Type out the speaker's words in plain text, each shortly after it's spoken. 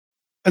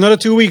Another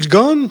 2 weeks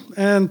gone,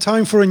 and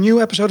time for a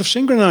new episode of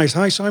Synchronized.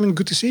 Hi, Simon.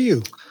 Good to see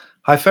you.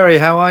 Hi, Ferry.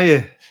 How are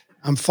you?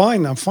 I'm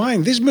fine. I'm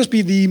fine. This must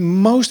be the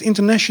most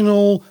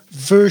international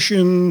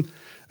version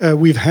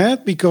we've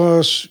had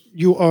because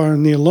you are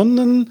near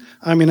London.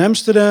 I'm in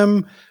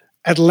Amsterdam,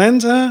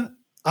 Atlanta,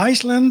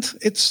 Iceland.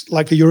 It's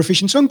like the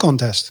Eurovision Song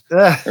Contest.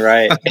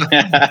 Right.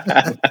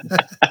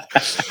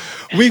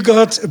 We've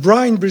got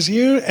Brian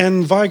Brazier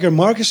and Viger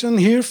Markison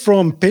here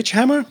from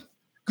Pitchhammer.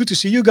 Good to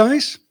see you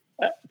guys.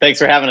 Thanks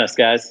for having us,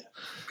 guys.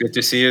 Good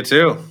to see you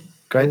too.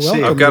 Great to see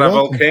you. I've got a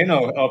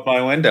volcano up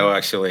my window,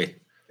 actually.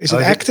 Is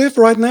it active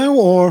right now,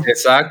 or?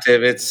 It's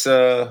active. It's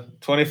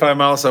 25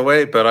 miles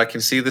away, but I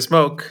can see the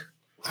smoke.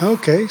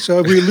 Okay, so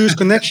if we lose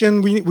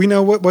connection, we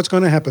know what's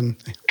going to happen.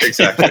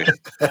 Exactly.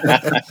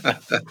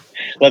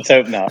 Let's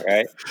hope not,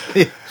 right?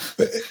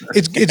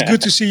 It's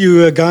good to see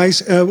you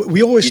guys.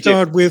 We always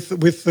start with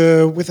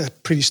a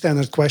pretty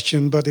standard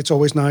question, but it's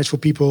always nice for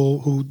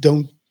people who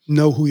don't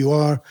know who you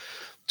are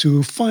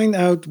to find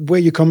out where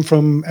you come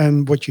from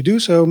and what you do.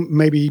 So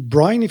maybe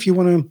Brian, if you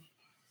want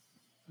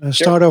to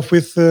start off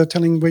with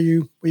telling where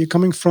you're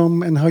coming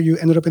from and how you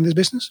ended up in this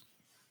business.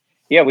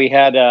 Yeah, we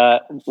have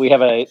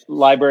a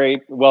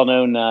library,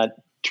 well-known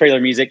trailer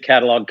music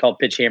catalog called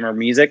Pitchhammer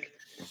Music,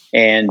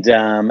 and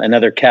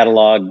another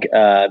catalog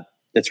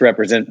that's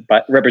represented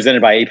by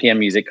APM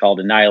Music called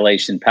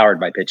Annihilation,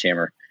 powered by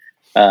Pitchhammer,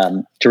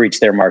 to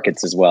reach their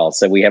markets as well.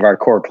 So we have our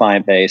core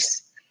client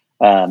base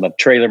of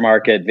trailer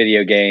market,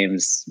 video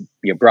games,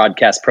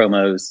 broadcast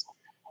promos,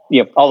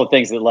 all the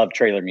things that love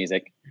trailer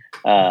music.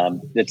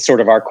 It's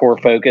sort of our core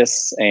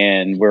focus,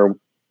 and we're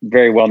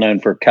very well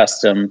known for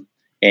custom.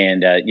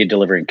 And you're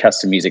delivering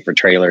custom music for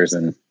trailers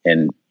and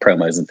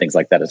promos and things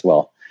like that as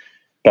well.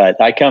 But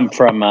I come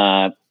from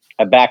a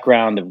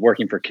background of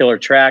working for Killer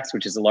Tracks,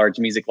 which is a large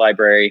music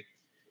library,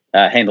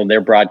 handled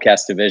their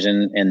broadcast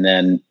division, and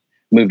then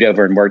moved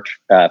over and worked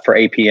for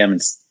APM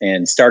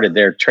and started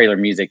their trailer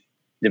music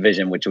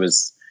division, which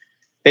was,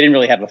 they didn't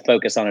really have a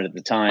focus on it at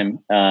the time.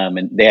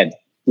 And they had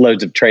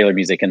loads of trailer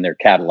music in their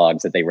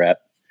catalogs that they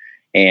rep.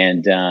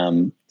 And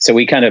so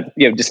we kind of,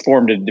 just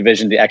formed a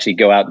division to actually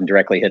go out and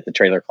directly hit the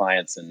trailer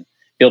clients and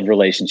build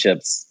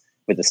relationships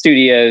with the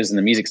studios and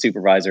the music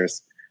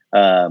supervisors,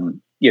 to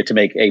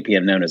make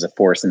APM known as a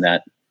force in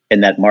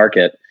that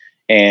market.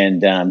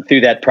 And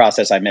through that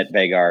process, I met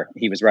Vagar.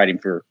 He was writing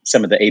for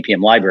some of the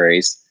APM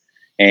libraries,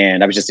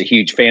 and I was just a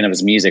huge fan of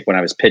his music when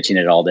I was pitching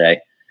it all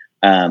day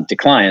to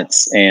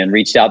clients, and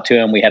reached out to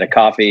him. We had a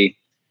coffee,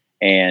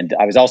 and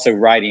I was also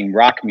writing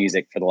rock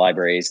music for the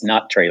libraries,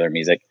 not trailer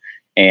music.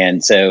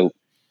 And so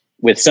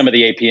with some of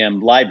the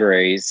APM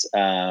libraries,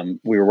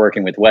 we were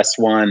working with West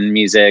One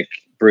Music,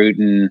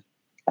 Bruton,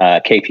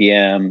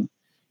 KPM,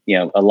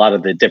 a lot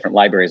of the different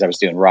libraries. I was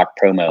doing rock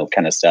promo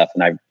kind of stuff.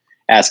 And I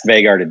asked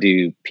Vagar to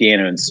do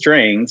piano and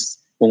strings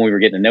when we were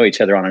getting to know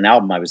each other on an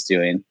album I was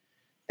doing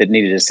that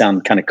needed to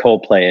sound kind of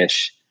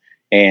Coldplay-ish.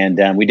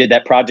 And we did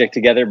that project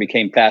together,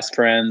 became fast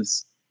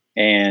friends,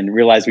 and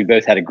realized we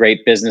both had a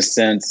great business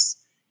sense,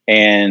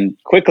 and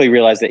quickly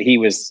realized that he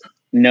was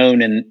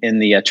known in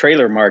the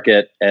trailer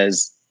market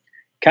as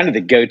kind of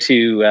the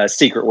go-to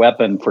secret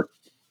weapon for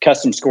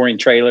custom scoring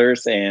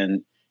trailers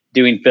and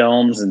doing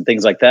films and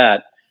things like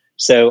that.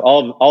 So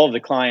all of the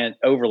client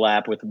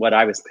overlap with what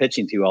I was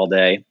pitching to all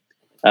day.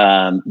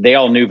 They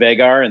all knew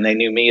Vagar, and they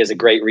knew me as a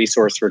great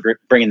resource for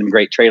bringing them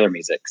great trailer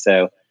music.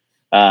 So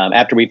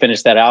after we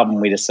finished that album,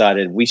 we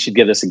decided we should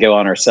give this a go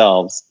on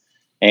ourselves.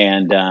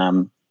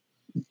 And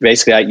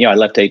basically, I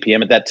left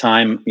APM at that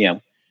time,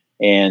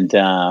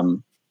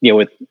 and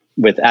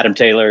with Adam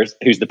Taylor,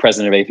 who's the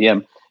president of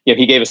APM,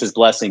 he gave us his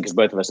blessing because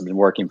both of us have been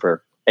working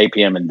for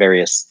APM in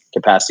various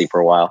capacity for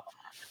a while.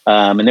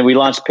 And then we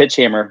launched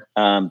Pitchhammer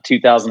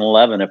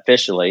 2011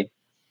 officially,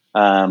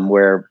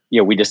 where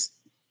we just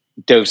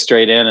dove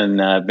straight in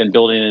and been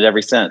building it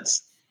ever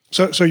since.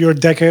 So you're a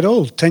decade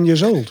old, 10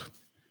 years old.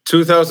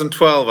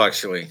 2012,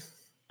 actually.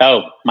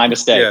 Oh, my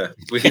mistake. Yeah,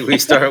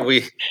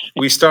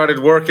 we started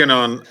working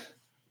on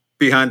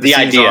behind the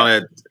scenes idea on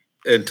it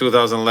in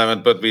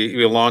 2011, but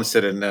we launched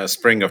it in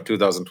spring of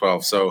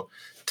 2012. So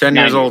 10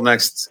 years old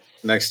next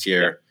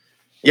year.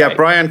 Yeah, right.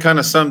 Brian kind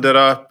of summed it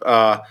up.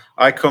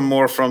 I come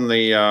more from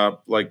the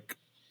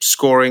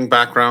scoring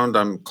background.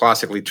 I'm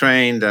classically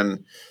trained,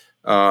 and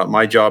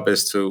my job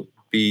is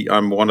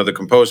I'm one of the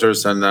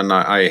composers, and then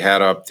I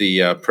head up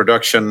the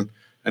production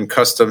and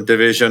custom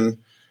division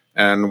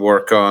and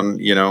work on,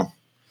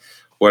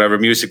 whatever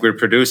music we're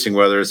producing,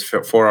 whether it's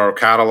for our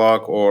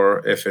catalog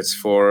or if it's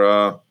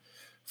for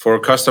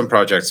custom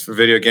projects, for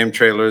video game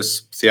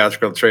trailers,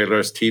 theatrical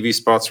trailers, TV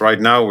spots. Right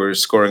now, we're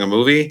scoring a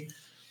movie,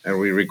 and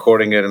we're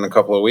recording it in a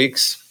couple of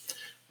weeks.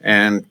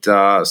 And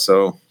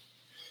so,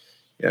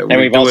 yeah. And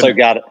we've also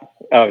got,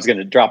 I was going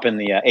to drop in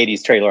the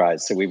 80s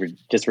Trailerize. So we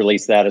just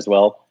released that as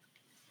well.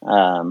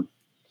 So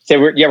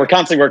we're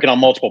constantly working on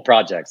multiple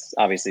projects,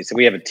 obviously. So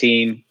we have a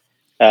team,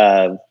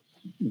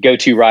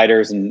 go-to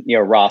writers, and,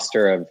 a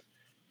roster of,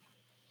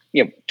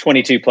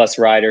 22 plus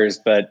writers,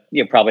 but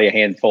probably a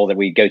handful that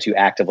we go to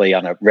actively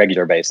on a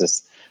regular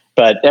basis.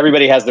 but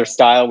everybody has their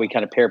style. We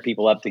kind of pair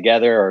people up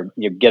together, or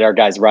get our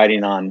guys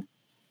writing on,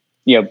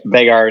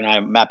 Vegar and I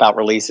map out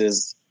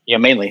releases,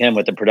 mainly him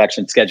with the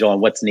production schedule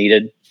and what's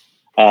needed,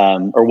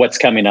 or what's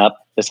coming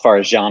up as far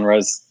as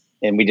genres.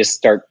 And we just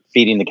start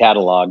feeding the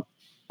catalog,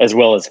 as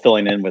well as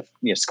filling in with,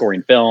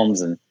 scoring films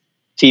and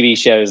TV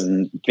shows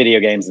and video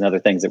games and other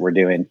things that we're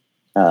doing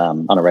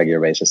on a regular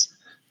basis.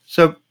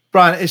 So,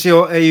 Brian,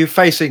 are you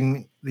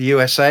facing the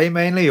USA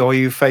mainly, or are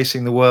you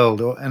facing the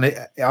world?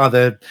 Are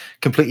there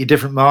completely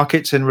different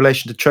markets in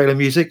relation to trailer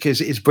music?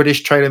 Is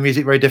British trailer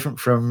music very different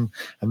from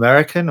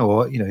American,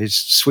 or is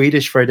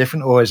Swedish very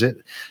different, or is it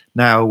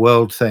now a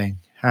world thing?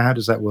 How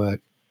does that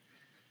work?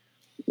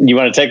 You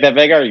want to take that,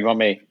 Vegar, or you want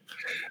me?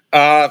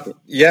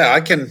 Yeah,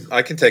 I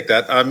can take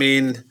that. I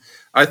mean,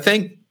 I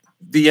think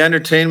the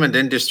entertainment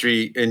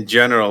industry in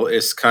general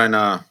is kind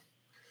of,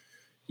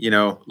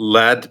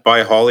 led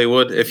by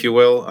Hollywood, if you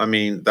will. I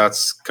mean,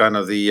 that's kind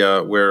of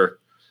the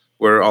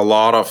where a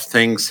lot of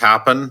things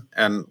happen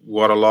and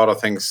what a lot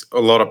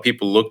of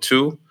people look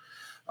to.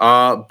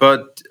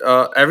 But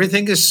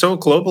everything is so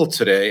global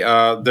today.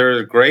 There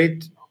are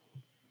great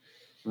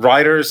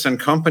writers and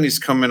companies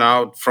coming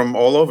out from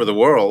all over the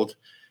world.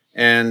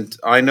 And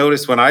I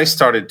noticed when I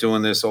started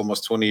doing this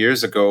almost 20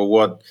 years ago,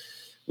 what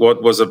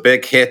was a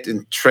big hit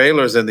in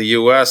trailers in the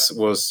US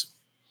was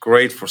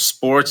great for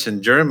sports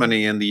in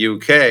Germany and the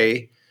UK,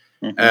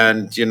 mm-hmm.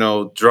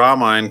 and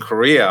drama in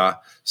Korea.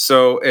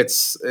 So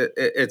it's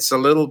a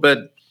little bit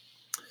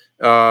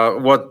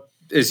what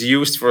is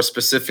used for a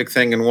specific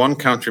thing in one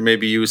country may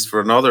be used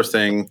for another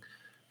thing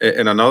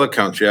in another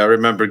country. I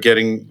remember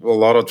getting a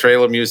lot of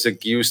trailer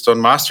music used on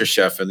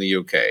MasterChef in the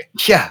UK.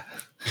 Yeah.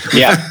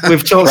 Yeah,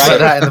 we've talked about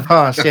that in the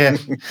past.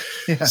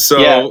 Yeah.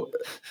 So,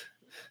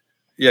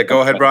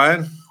 go ahead,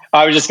 Brian.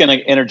 I was just going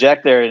to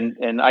interject there,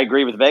 and I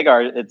agree with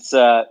Vegar. It's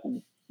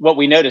what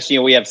we noticed.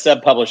 We have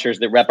sub-publishers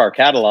that rep our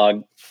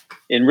catalog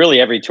in really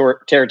every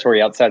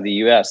territory outside the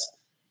U.S.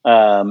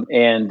 Some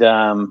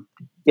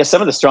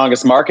of the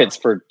strongest markets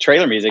for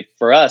trailer music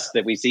for us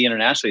that we see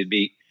internationally would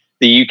be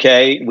the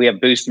U.K. We have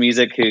Boost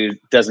Music, who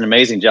does an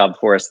amazing job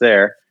for us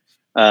there,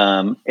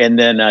 and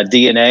then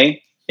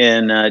DNA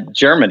in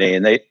Germany,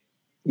 and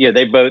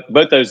they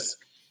both those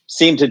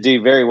seem to do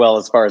very well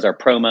as far as our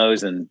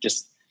promos and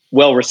just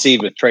well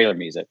received with trailer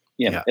music,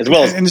 as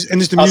well as. And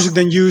is the music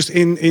then used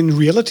in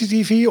reality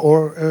TV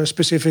or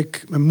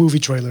specific movie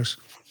trailers?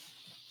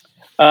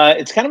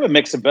 It's kind of a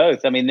mix of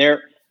both. I mean,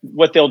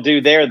 what they'll do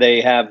there.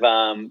 They have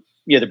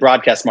the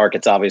broadcast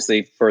markets,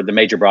 obviously, for the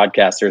major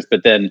broadcasters,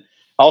 but then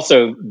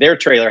also their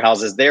trailer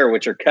houses there,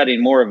 which are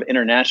cutting more of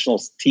international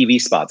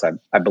TV spots.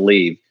 I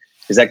believe.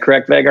 Is that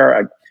correct,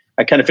 Vegar?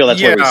 I kind of feel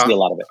that's where we see a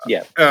lot of it.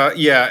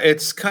 Yeah.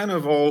 It's kind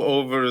of all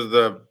over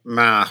the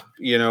map.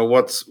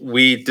 What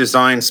we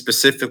designed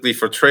specifically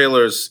for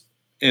trailers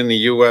in the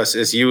US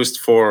is used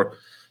for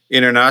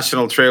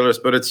international trailers,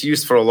 but it's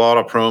used for a lot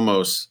of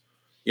promos,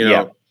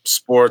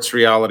 sports,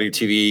 reality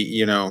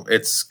TV,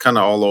 it's kind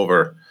of all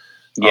over.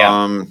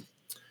 Yeah.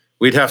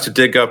 We'd have to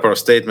dig up our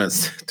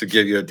statements to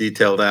give you a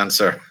detailed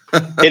answer.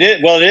 It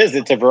is. Well, it is.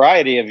 It's a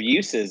variety of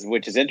uses,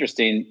 which is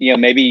interesting.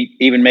 Maybe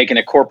even making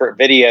a corporate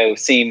video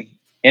seem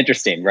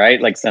interesting,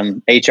 right? Like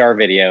some HR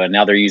video, and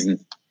now they're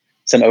using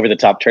some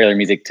over-the-top trailer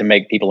music to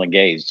make people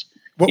engaged.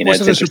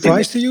 Was it a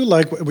surprise to you?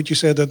 Like what you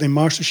said, that in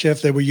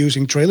MasterChef they were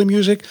using trailer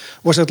music.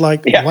 Was it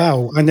like,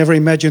 wow, I never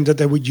imagined that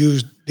they would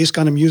use this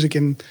kind of music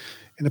in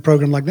a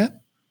program like that?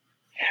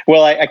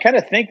 Well, I kind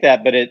of think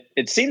that, but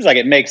it seems like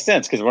it makes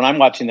sense, because when I'm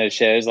watching those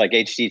shows like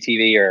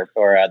HGTV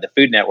or the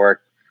Food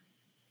Network,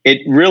 it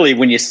really,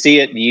 when you see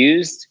it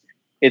used,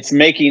 it's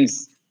making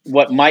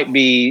what might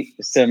be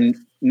some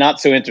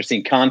not so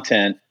interesting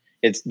content.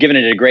 It's giving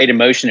it a great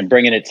emotion and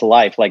bringing it to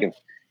life. Like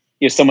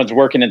if someone's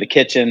working in the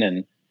kitchen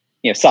and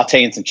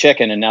sauteing some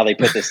chicken, and now they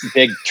put this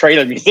big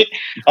trailer music,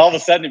 all of a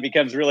sudden it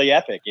becomes really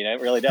epic. It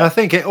really does. I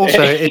think it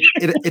also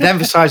it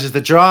emphasizes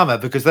the drama,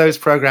 because those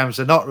programs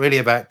are not really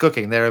about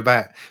cooking; they're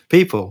about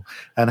people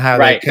and how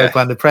they cope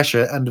under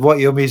pressure. And what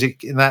your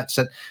music in that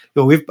sense,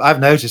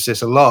 I've noticed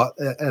this a lot,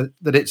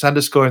 that it's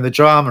underscoring the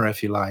drama,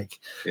 if you like,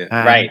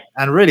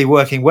 and really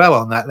working well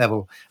on that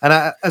level.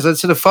 And as a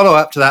sort of follow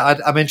up to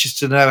that, I'm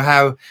interested to know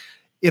how,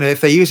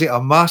 if they use it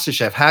on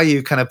MasterChef, how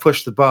you kind of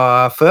push the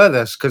bar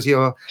further, because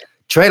your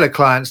trailer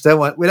clients don't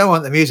want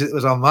the music that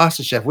was on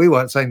MasterChef. We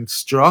want something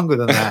stronger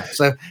than that.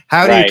 So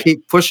how do you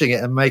keep pushing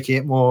it and making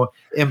it more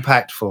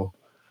impactful?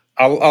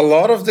 A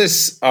lot of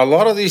these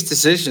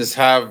decisions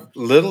have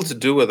little to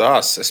do with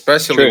us,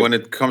 especially when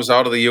it comes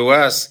out of the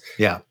US.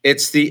 Yeah,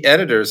 it's the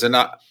editors, and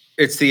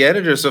it's the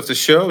editors of the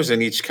shows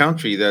in each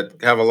country that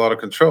have a lot of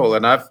control.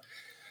 And I've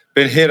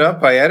been hit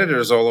up by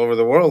editors all over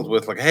the world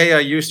with like, "Hey, I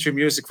used your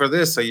music for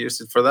this. I used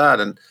it for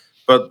that."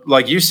 But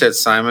like you said,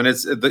 Simon,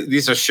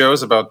 these are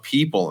shows about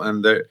people,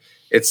 and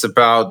it's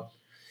about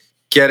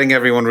getting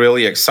everyone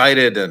really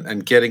excited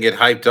and getting it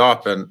hyped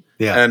up.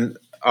 And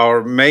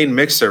our main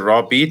mixer,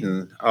 Rob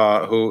Beaton,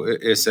 who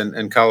is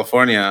in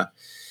California,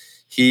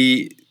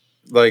 he,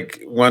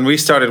 like, when we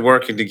started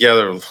working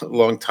together a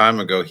long time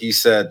ago, he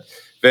said,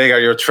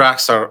 "Vegar, your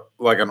tracks are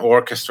like an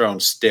orchestra on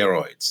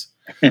steroids.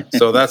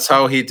 So that's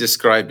how he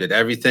described it.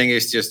 Everything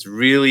is just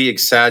really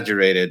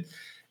exaggerated.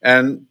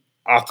 And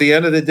at the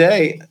end of the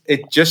day,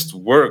 it just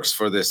works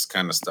for this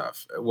kind of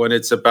stuff. When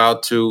it's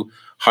about to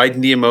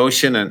heighten the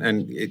emotion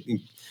and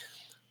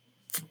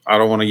I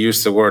don't want to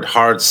use the word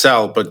hard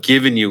sell, but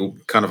giving you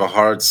kind of a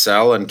hard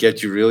sell and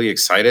get you really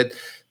excited,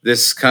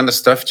 this kind of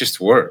stuff just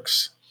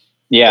works.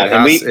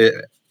 Yeah,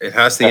 it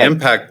has the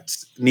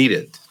impact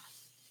needed.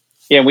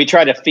 Yeah, and we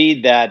try to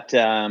feed that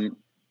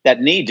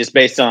that need just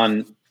based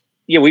on,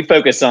 we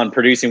focus on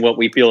producing what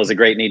we feel is a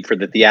great need for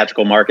the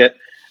theatrical market,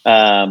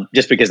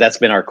 just because that's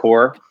been our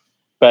core.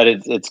 But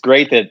it's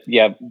great that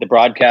the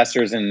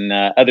broadcasters and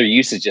other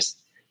uses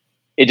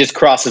it just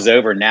crosses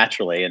over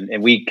naturally,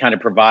 and we kind of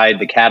provide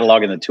the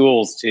catalog and the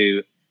tools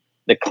to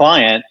the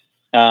client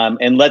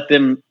and let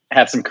them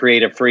have some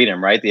creative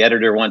freedom. Right, the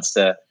editor wants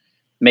to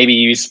maybe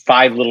use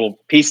 5 little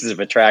pieces of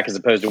a track as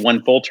opposed to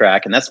 1 full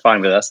track, and that's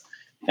fine with us.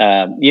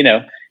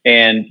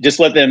 And just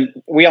let them.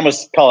 We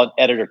almost call it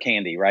editor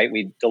candy, right?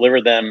 We deliver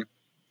them.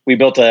 We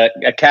built a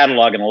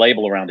catalog and a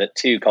label around it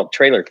too, called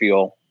Trailer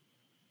Fuel,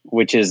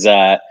 which is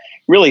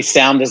really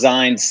sound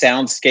design,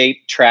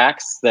 soundscape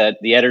tracks that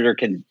the editor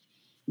can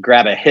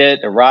grab a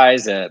hit, a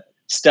rise, a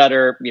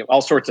stutter,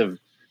 all sorts of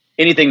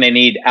anything they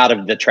need out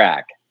of the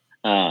track.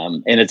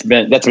 And that's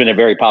been a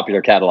very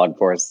popular catalog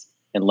for us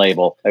and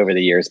label over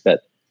the years,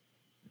 but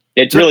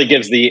it really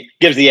gives the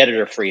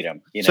editor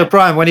freedom. So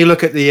Brian, when you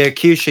look at the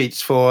cue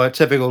sheets for a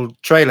typical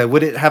trailer,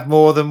 would it have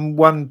more than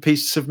 1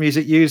 piece of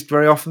music used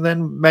very often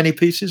then? Many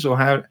pieces, or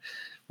how?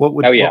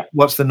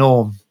 What's the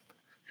norm?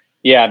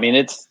 Yeah, I mean,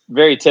 it's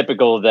very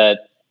typical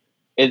that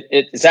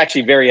it's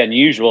actually very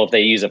unusual if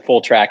they use a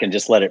full track and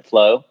just let it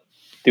flow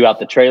throughout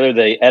the trailer.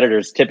 The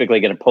editor's typically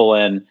going to pull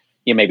in,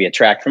 maybe a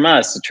track from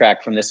us, a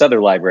track from this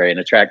other library, and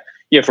a track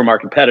from our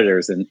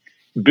competitors, and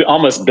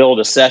almost build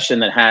a session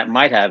that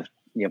might have,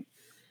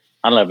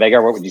 I don't know,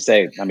 Vegard, what would you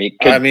say? I mean,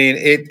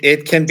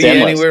 it can be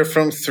anywhere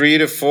from 3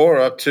 to 4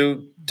 up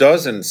to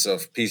dozens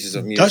of pieces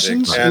of music.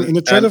 Dozens in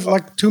a trailer of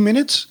like 2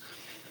 minutes?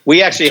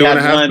 We actually had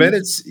 2.5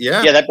 minutes.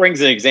 Yeah. Yeah, that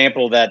brings an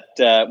example that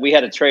we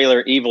had a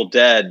trailer, Evil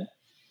Dead,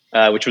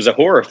 which was a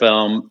horror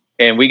film,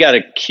 and we got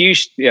a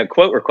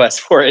quote request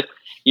for it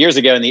years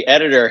ago, and the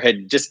editor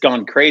had just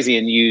gone crazy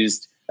and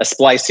used a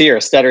splice here,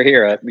 a stutter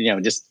here,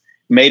 just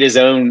made his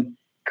own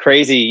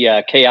crazy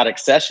chaotic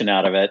session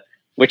out of it,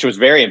 which was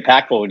very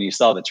impactful when you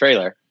saw the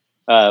trailer.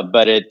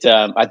 But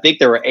I think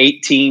there were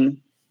 18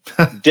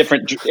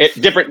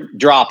 different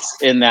drops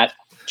in that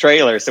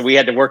trailer, so we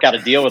had to work out a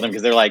deal with them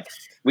because they're like,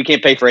 we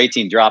can't pay for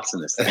 18 drops in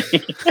this thing.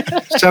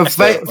 So,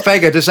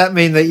 Vegard, does that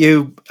mean that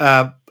you,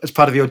 as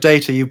part of your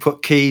data, you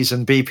put keys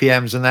and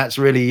BPMs, and that's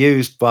really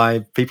used by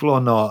people or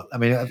not? I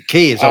mean,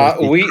 key is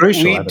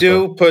crucial. We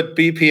do put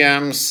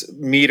BPMs,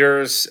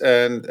 meters,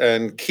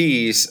 and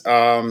keys.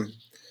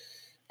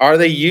 Are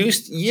they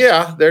used?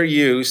 Yeah, they're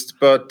used.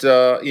 But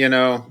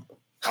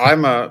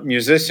I'm a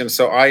musician,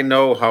 so I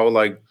know how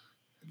like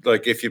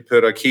if you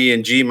put a key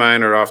in G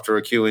minor after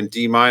a cue in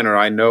D minor,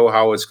 I know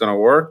how it's going to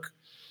work,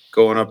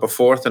 going up a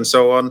fourth and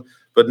so on.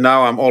 But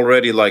now I'm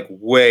already like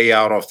way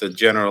out of the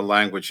general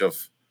language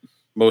of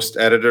most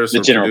editors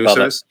or producers.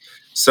 Public.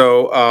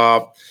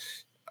 So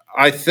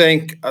I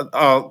think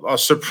a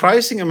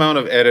surprising amount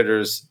of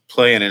editors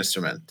play an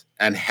instrument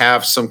and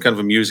have some kind of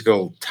a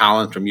musical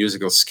talent or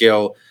musical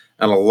skill.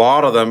 And a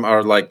lot of them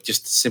are like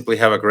just simply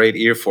have a great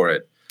ear for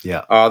it.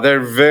 Yeah,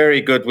 they're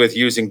very good with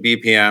using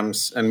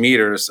BPMs and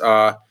meters.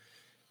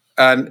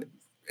 And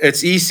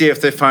it's easy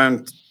if they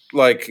find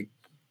like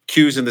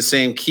cues in the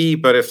same key,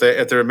 but if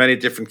there are many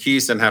different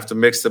keys, then have to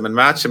mix them and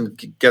match them,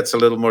 it gets a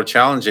little more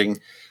challenging.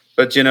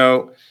 But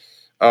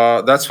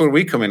that's where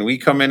we come in. We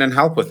come in and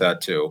help with that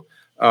too.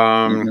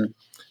 And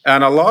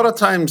a lot of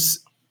times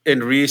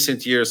in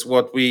recent years,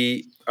 what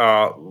we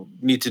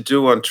need to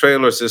do on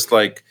trailers is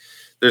like,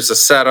 there's a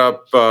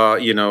setup,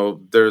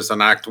 there's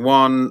an act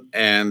 1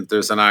 and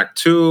there's an act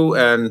 2,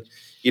 and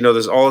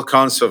there's all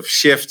kinds of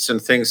shifts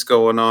and things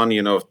going on,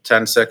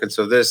 10 seconds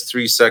of this,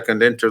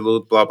 3-second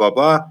interlude, blah, blah,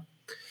 blah.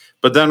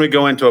 But then we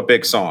go into a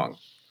big song.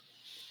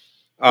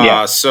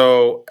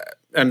 So,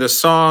 and the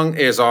song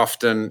is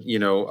often,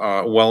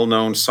 a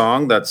well-known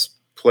song that's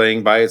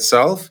playing by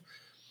itself.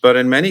 But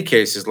in many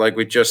cases, like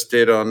we just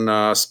did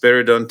on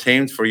Spirit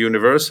Untamed for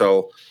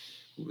Universal,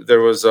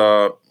 there was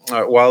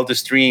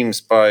Wildest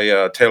Dreams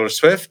by Taylor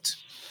Swift,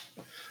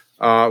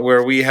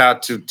 where we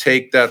had to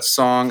take that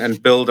song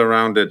and build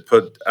around it,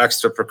 put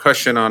extra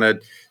percussion on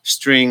it,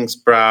 strings,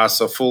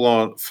 brass, a full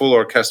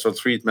orchestral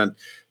treatment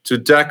to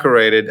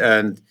decorate it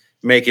and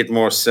make it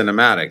more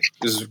cinematic.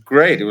 It was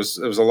great. It was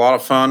a lot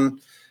of fun.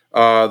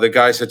 The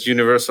guys at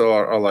Universal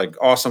are like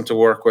awesome to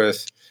work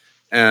with.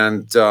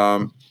 And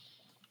do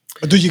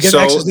you get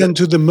access then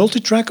to the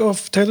multi-track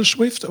of Taylor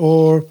Swift,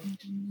 or?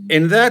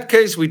 In that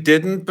case, we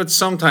didn't, but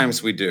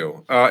sometimes we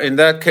do. In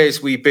that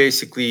case, we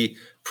basically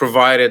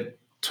provided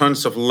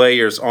tons of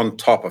layers on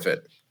top of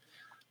it.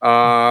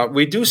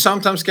 We do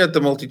sometimes get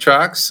the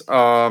multi-tracks.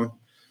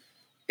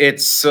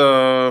 it's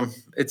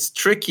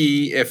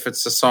tricky if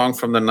it's a song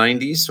from the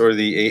 90s or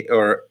the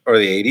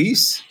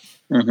 80s,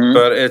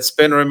 but it's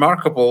been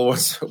remarkable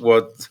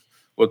what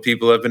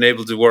people have been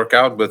able to work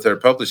out with their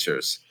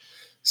publishers.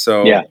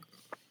 So yeah,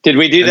 did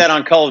we do that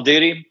on Call of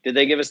Duty? Did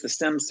they give us the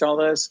stems to all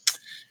those?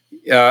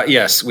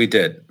 Yes, we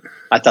did.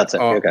 I thought so.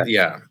 Okay,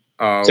 yeah.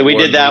 So we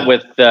did that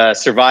with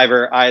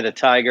Survivor, Eye of the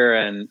Tiger,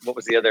 and what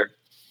was the other?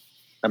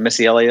 A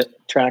Missy Elliott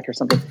track or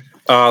something?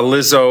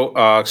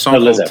 Lizzo, song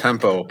called Lizzo.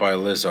 Tempo by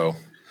Lizzo.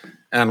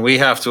 And we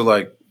have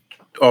to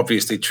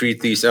obviously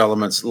treat these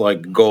elements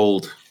like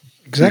gold.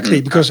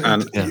 Exactly, because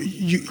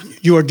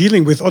you are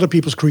dealing with other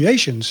people's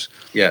creations.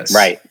 Yes.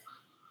 Right.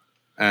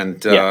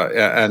 And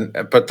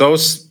but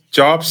those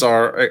jobs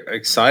are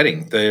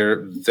exciting.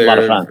 They're a lot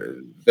of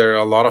fun. They're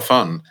a lot of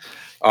fun.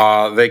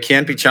 They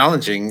can be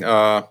challenging,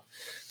 but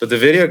the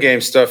video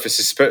game stuff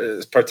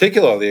is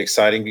particularly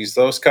exciting because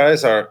those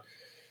guys are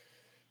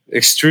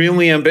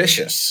extremely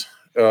ambitious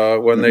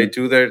when they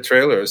do their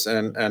trailers,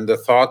 and the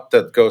thought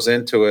that goes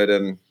into it,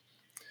 and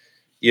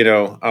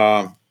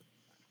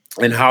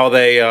and how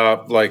they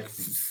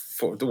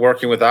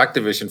working with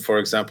Activision, for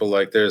example.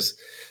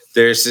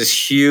 There's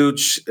this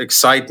huge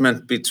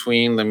excitement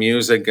between the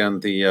music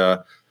and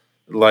the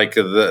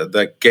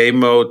game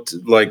mode,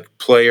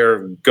 player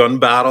gun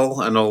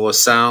battle and all the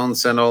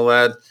sounds and all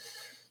that.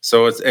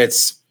 So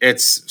it's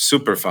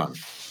super fun.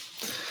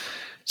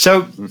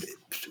 So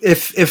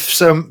if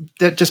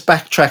just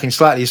backtracking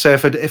slightly, so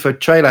if a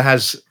trailer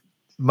has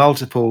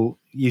multiple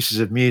uses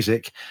of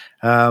music,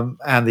 and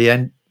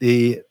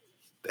the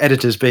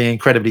editor's being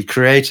incredibly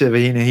creative,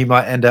 he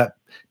might end up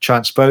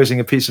transposing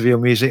a piece of your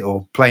music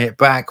or playing it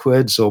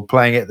backwards or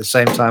playing it at the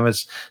same time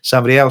as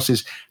somebody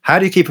else's. How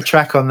do you keep a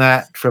track on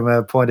that from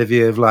a point of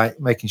view of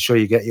making sure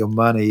you get your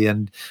money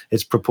and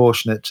it's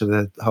proportionate to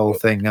the whole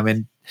thing?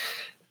 In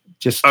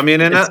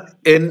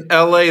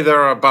LA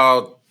there are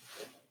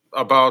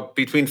about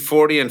between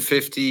 40 and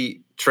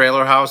 50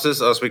 trailer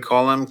houses, as we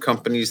call them,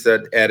 companies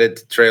that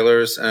edit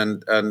trailers,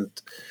 and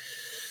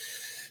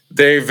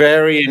they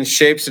vary in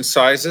shapes and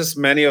sizes.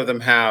 Many of them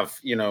have,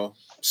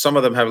 some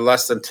of them have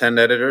less than 10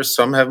 editors,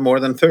 some have more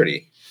than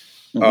 30.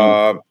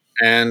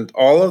 And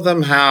all of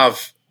them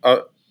have a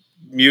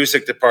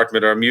music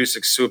department or a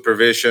music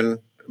supervisor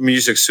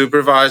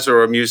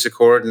or a music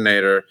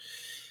coordinator.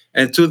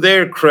 And to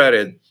their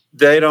credit,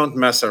 they don't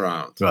mess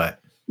around. Right.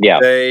 Yeah.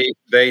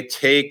 They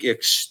take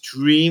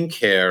extreme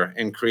care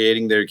in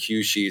creating their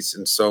cue sheets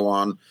and so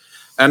on.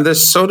 And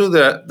so do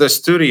the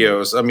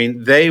studios.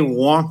 They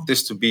want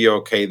this to be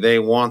okay. They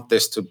want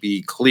this to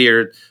be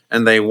cleared,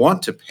 and they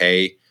want to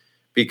pay,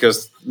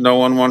 because no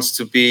one wants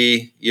to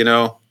be,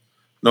 no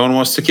one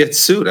wants to get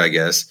sued, I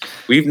guess.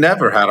 We've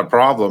never had a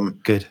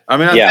problem. Good.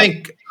 I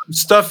think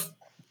stuff,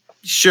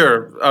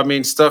 sure.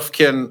 Stuff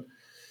can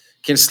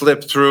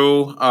slip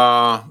through,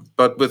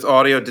 but with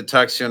audio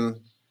detection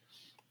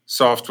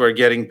software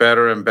getting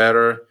better and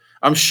better,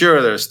 I'm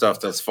sure there's stuff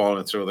that's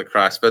falling through the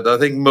cracks, but I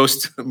think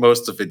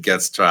most of it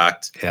gets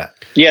tracked. Yeah.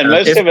 Yeah, and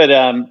most of it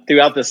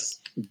throughout this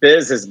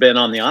biz has been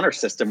on the honor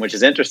system, which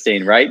is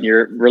interesting, right?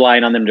 You're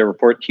relying on them to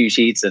report cue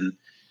sheets and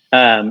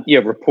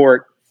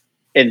report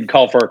and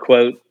call for a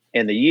quote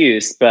in the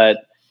use.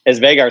 But as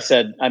Vegard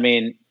said,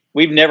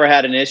 we've never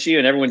had an issue,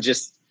 and everyone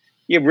just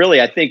really,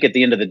 I think at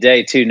the end of the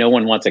day too, no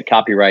one wants a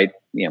copyright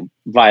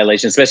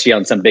violation, especially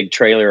on some big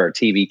trailer or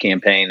TV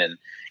campaign. And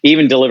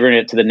even delivering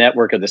it to the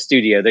network of the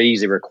studio, they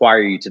usually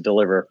require you to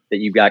deliver that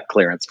you've got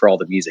clearance for all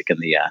the music in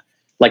the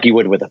like you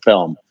would with a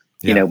film.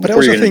 But I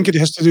also think it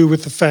has to do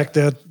with the fact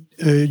that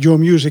your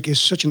music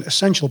is such an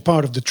essential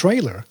part of the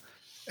trailer,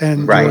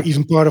 and you're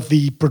even part of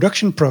the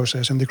production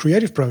process and the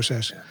creative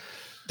process.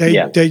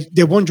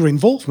 They want your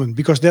involvement,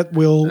 because that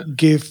will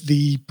give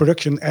the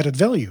production added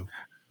value.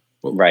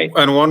 Right.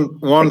 And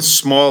one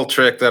small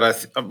trick that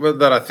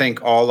I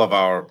think all of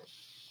our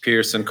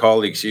peers and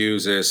colleagues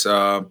use is,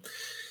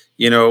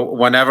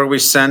 whenever we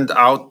send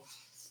out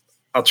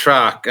a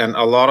track, and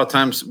a lot of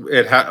times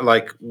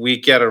we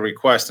get a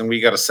request and we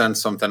got to send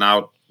something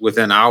out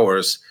within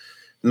hours,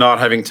 not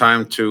having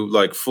time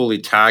to fully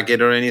tag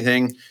it or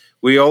anything.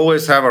 We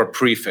always have our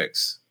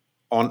prefix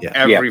on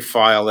every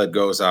file that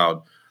goes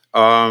out.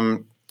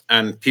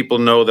 And people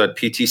know that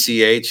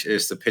PTCH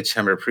is the pitch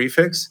hammer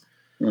prefix.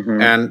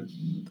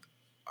 And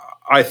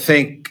I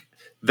think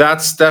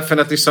that's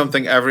definitely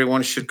something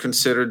everyone should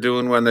consider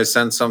doing when they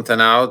send something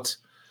out.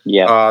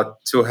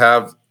 To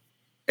have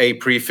a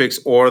prefix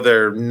or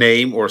their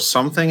name or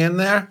something in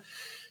there,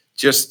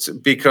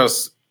 just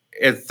because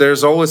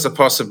there's always a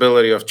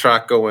possibility of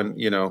track going,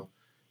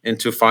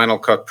 into Final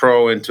Cut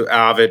Pro, into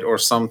Avid or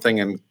something,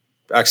 and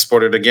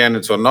export it again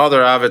into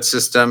another Avid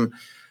system.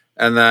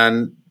 And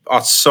then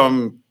at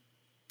some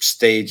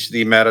stage,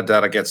 the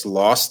metadata gets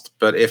lost.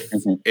 But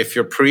if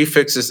your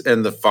prefix is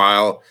in the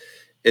file,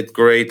 it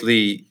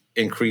greatly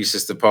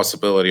increases the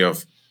possibility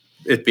of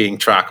it being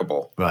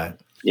trackable. Right.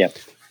 Yeah.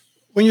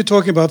 When you're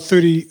talking about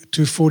 30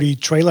 to 40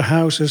 trailer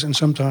houses, and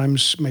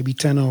sometimes maybe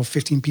 10 or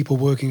 15 people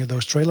working at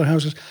those trailer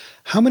houses,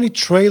 how many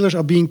trailers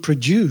are being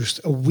produced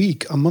a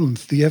week, a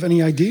month? Do you have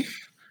any idea?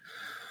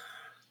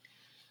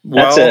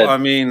 Well, I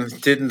mean,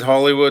 didn't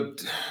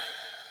Hollywood?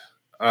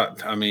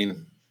 I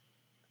mean,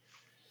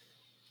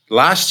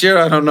 last year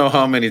I don't know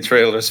how many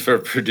trailers were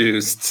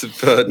produced,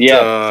 but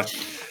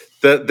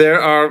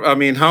there are. I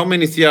mean, how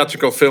many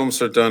theatrical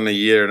films are done a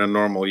year in a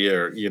normal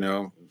year? You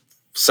know,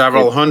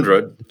 several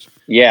hundred.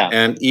 Yeah,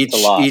 and each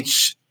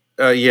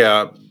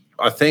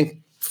I think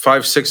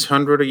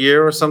 500-600 a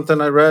year or something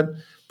I read.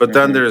 But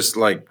then there's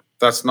like,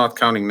 that's not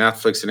counting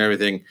Netflix and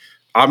everything.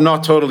 I'm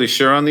not totally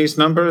sure on these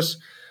numbers,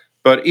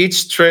 but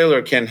each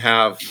trailer can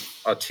have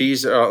a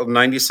teaser, a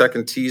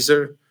 90-second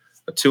teaser,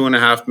 a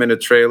 2.5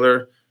 minute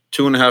trailer,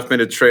 2.5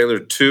 minute trailer,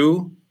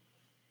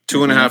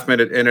 2.5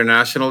 minute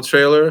international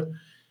trailer,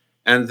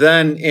 and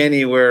then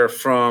anywhere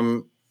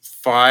from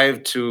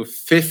 5 to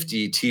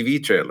 50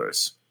 TV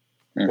trailers,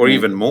 or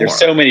even more. There's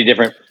so many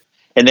different,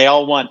 and they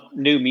all want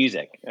new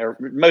music, or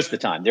most of the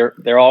time.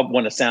 They're all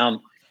want to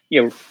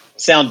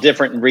sound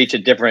different and reach a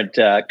different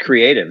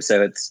creative.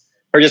 So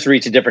or just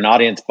reach a different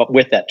audience, but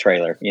with that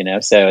trailer,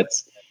 So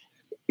it's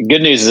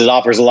good news is it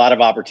offers a lot of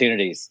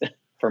opportunities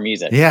for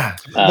music. Yeah,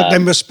 but they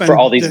must spend for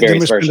all these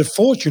various spend versions. a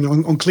fortune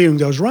on clearing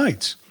those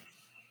rights.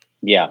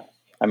 Yeah,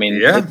 I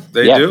mean,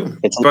 they do.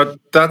 But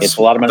that's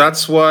a lot of money.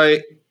 That's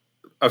why.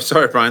 I'm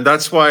sorry, Brian.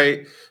 That's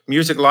why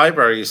music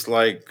libraries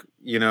like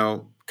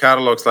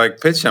catalogs like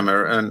Pitch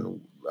Hammer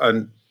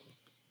and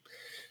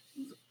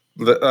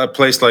a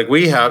place like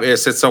we have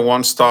it's a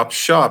one-stop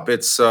shop.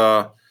 It's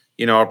our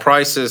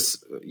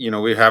prices.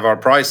 We have our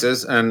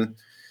prices, and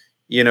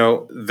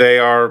they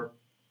are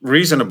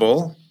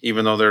reasonable,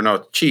 even though they're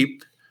not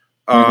cheap,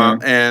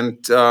 and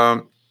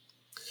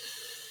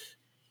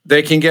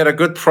they can get a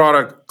good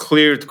product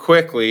cleared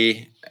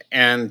quickly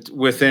and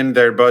within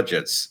their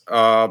budgets.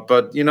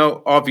 But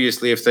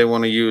obviously, if they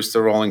want to use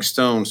the Rolling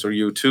Stones or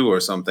U2 or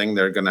something,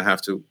 they're going to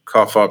have to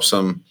cough up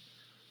some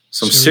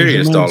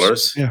serious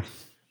dollars. Yeah.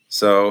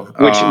 So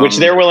which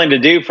they're willing to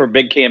do for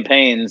big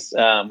campaigns,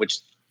 which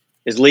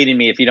is leading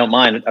me, if you don't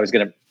mind,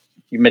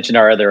 you mentioned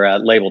our other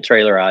label,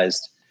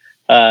 Trailerized.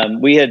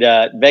 We had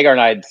Vegar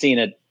and I had seen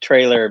a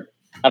trailer.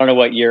 I don't know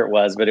what year it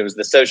was, but it was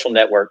the Social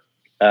Network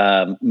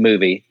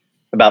movie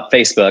about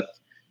Facebook,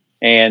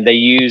 and they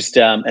used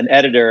an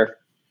editor.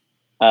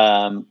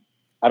 I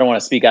don't want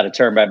to speak out of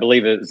turn, but I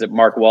believe it was that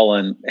Mark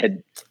Wallen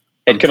had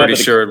come up with.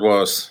 Sure, it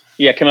was.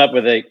 Yeah, come up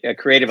with a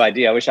creative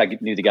idea. I wish I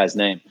knew the guy's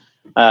name,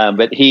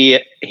 but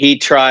he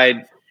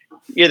tried.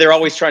 Yeah, they're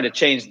always trying to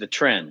change the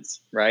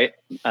trends, right?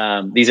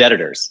 These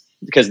editors,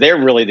 because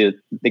they're really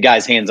the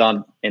guys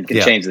hands-on and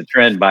can change the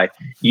trend by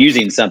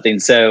using something.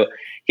 So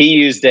he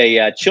used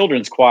a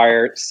children's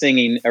choir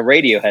singing a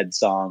Radiohead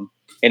song,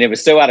 and it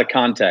was so out of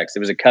context. It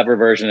was a cover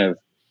version of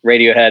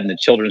Radiohead and the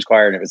children's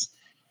choir, and it was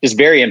just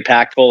very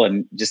impactful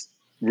and just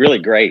really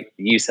great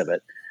use of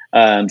it.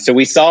 So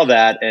we saw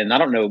that, and I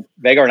don't know,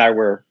 Vegar and I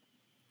were,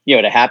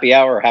 at a happy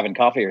hour or having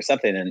coffee or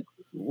something, and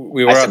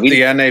we were at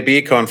the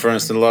NAB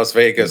conference in Las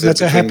Vegas. That's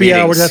a happy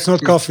hour. That's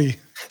not coffee.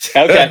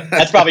 Okay,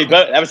 that's probably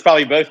both. That was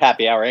probably both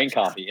happy hour and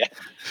coffee. Yeah.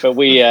 But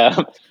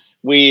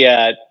we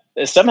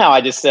somehow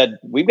I just said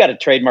we've got to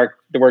trademark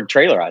the word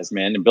Trailerized,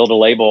 man, and build a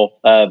label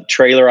of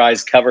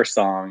Trailerized cover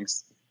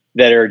songs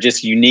that are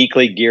just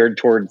uniquely geared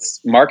towards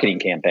marketing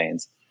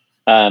campaigns.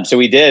 So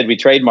we did. We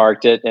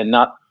trademarked it, and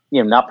not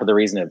for the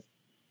reason of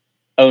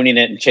owning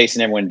it and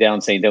chasing everyone down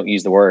saying don't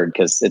use the word,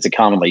 because it's a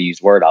commonly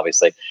used word,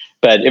 obviously.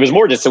 But it was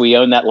more just so we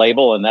own that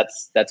label, and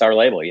that's our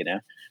label,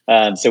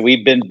 So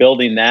we've been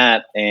building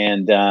that,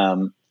 and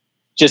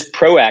just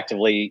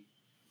proactively,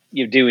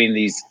 doing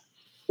these.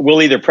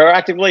 We'll either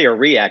proactively or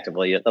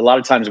reactively. A lot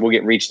of times we'll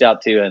get reached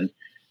out to, and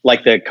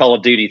like the Call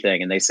of Duty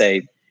thing, and they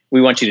say,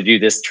 we want you to do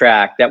this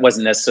track. That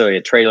wasn't necessarily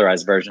a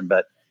Trailerized version,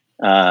 but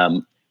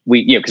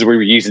because we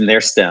were using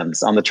their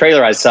stems. On the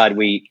Trailerized side,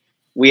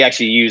 we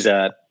actually use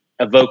a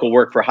vocal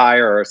work for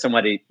hire or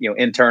somebody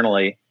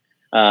internally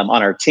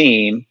on our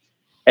team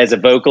as a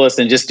vocalist,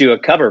 and just do a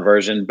cover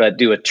version, but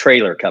do a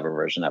trailer cover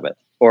version of it,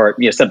 or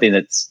something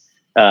that's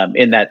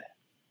in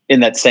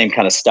that same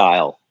kind of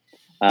style.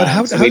 But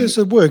how does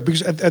it work?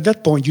 Because at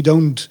that point you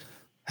don't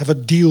have a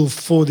deal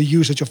for the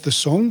usage of the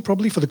song,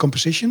 probably for the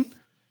composition,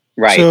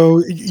 right?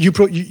 So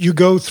you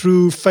go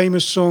through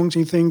famous songs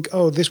and you think,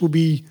 oh, this would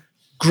be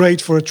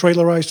great for a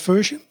Trailerized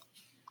version.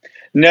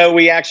 No,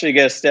 we actually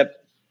go a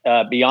step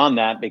beyond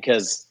that,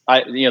 because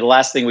the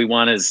last thing we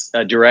want is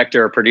a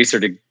director or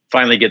producer to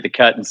finally get the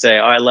cut and say,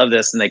 oh, I love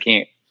this, and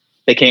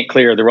they can't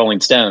clear the Rolling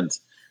Stones,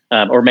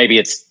 or maybe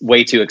it's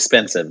way too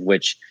expensive,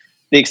 which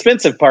the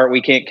expensive part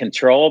we can't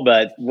control.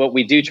 But what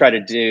we do try to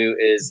do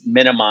is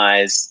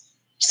minimize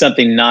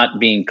something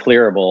not being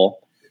clearable.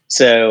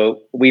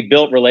 So we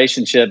built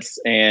relationships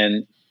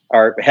and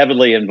are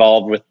heavily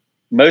involved with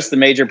most of the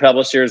major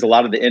publishers, a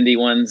lot of the indie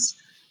ones,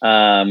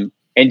 and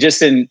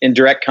just in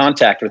direct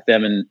contact with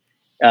them,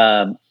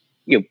 and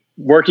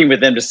working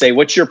with them to say,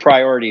 what's your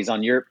priorities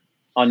on your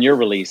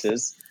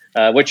releases?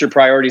 What's your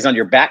priorities on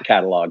your back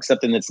catalog?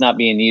 Something that's not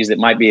being used. It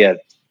might be a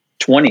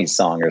 20s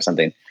song or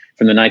something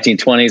from the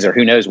 1920s, or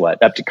who knows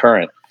what, up to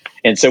current.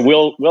 And so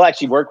we'll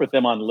actually work with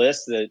them on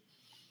lists that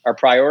our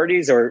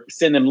priorities or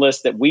send them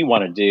lists that we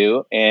want to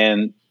do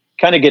and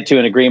kind of get to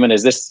an agreement.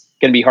 Is this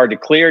going to be hard to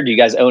clear? Do you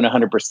guys own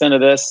 100%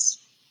 of this?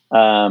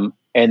 And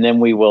then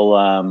we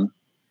will,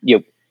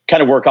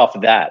 kind of work off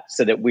of that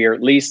so that we are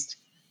at least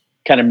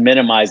kind of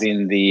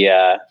minimizing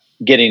the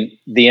getting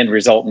the end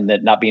result and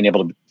that not being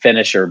able to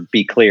finish or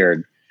be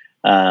cleared.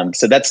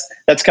 So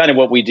that's kind of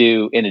what we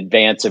do in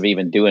advance of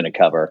even doing a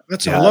cover.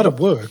 That's a lot of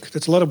work.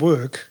 That's a lot of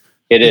work.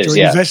 It is.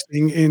 You're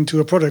investing into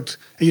a product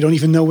and you don't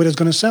even know whether it's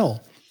going to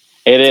sell.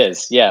 It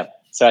is. Yeah.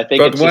 So I think,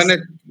 but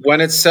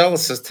when it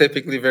sells, it's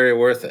typically very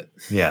worth it.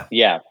 Yeah.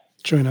 Yeah.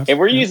 True enough. And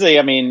we're usually,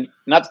 I mean,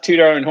 not to toot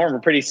our own horn, we're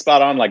pretty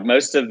spot on. Like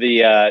most of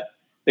the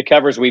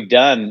covers we've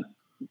done,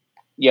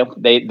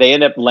 they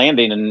end up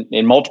landing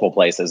in multiple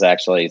places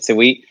actually. So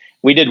we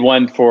did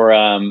one for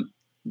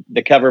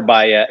the cover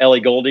by Ellie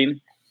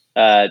Goulding.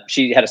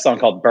 She had a song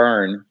called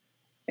 "Burn,"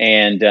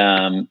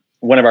 and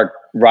one of our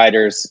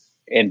writers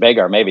in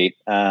Vegar, maybe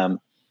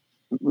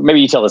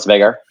you tell us,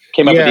 Vegar,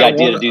 came up with the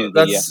idea to do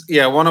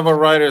the. One of our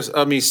writers.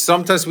 I mean,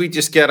 sometimes we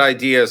just get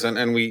ideas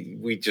and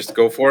we just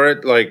go for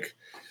it. Like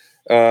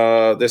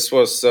this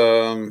was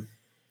it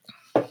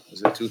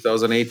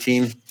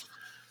 2018?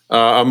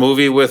 A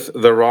movie with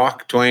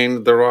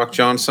Dwayne "The Rock"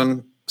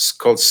 Johnson,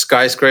 called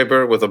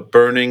Skyscraper, with a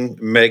burning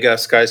mega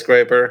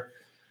skyscraper.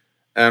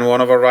 And one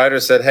of our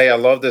writers said, "Hey, I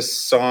love this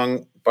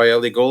song by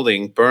Ellie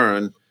Goulding,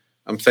 'Burn.'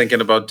 I'm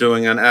thinking about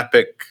doing an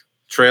epic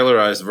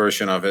trailerized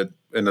version of it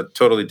in a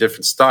totally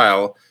different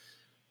style.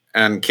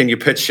 And can you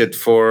pitch it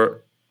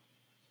for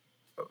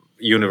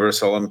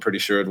Universal?" I'm pretty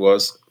sure it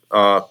was.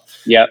 For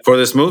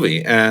this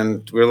movie.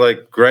 And we're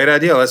like, great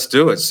idea, let's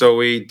do it. So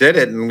we did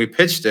it and we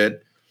pitched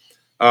it.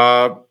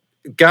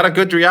 Got a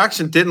good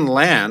reaction, didn't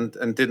land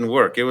and didn't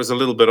work. It was a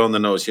little bit on the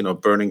nose,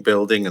 burning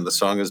building and the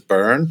song is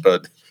 "Burn,"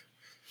 but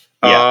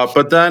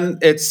then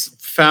it's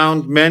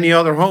found many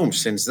other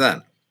homes since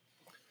then.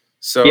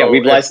 So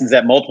we've licensed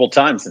that multiple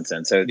times since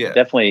then. So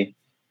definitely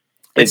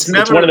it's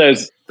one of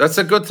those. That's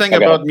a good thing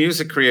about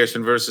music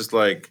creation versus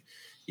like,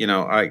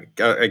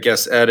 I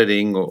guess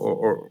editing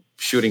or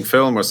shooting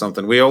film or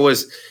something. We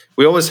always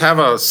have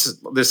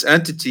this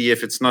entity.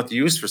 If it's not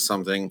used for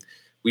something,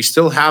 we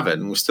still have it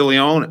and we still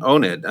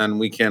own it, and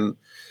we can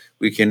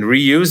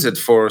reuse it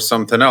for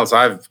something else.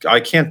 I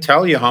can't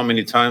tell you how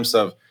many times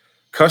I've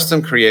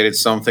custom created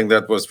something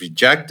that was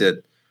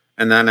rejected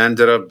and then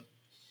ended up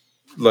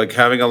like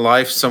having a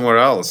life somewhere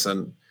else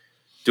and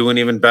doing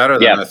even better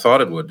than I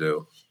thought it would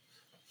do.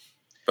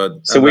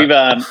 But so we've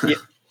go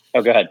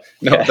ahead.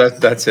 No,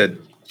 that's it.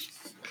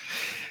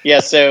 Yeah.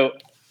 So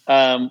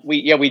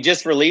we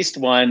just released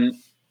one,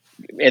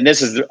 and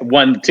this is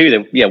one too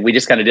that we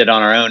just kind of did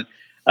on our own.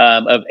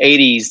 Of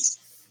 80s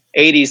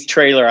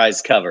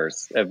trailerized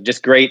covers of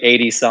just great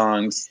 80s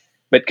songs,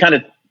 but kind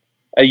of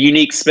a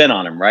unique spin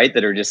on them, right?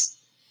 That are just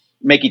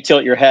make you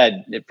tilt your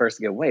head at first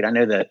and go, wait, I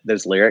know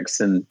those lyrics,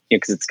 and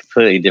because it's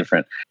completely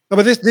different. No,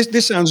 but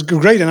this sounds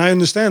great, and I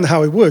understand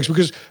how it works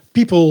because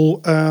people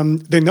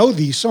they know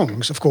these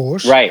songs, of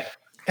course, right?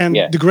 And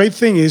the great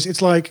thing is,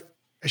 it's like,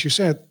 as you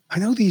said, I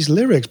know these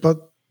lyrics,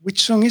 but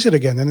which song is it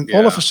again? And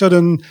all of a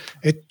sudden,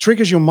 it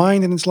triggers your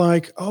mind, and it's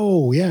like,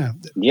 oh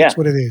that's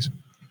what it is.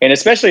 And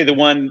especially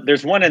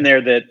there's one in there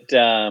that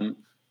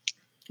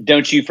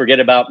 "Don't You Forget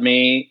About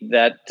Me,"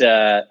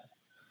 that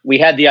we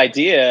had the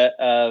idea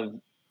of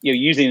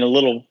using a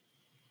little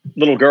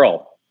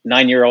girl,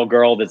 9-year-old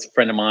girl that's a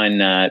friend of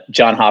mine,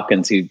 John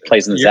Hopkins, who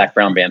plays in the Zac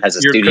Brown Band, has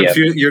a studio.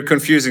 You're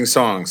confusing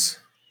songs.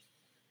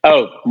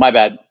 Oh, my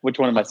bad. Which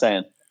one am I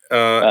saying?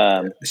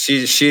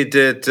 She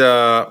did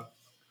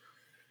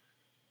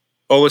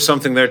Always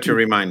Something There to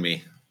Remind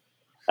Me.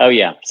 Oh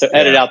yeah, so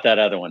edit out that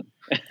other one.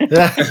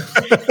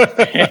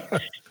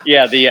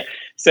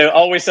 So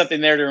Always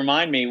Something There to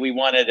Remind Me. We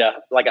wanted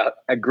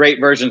a great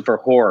version for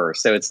horror.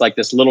 So it's like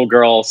this little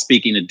girl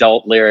speaking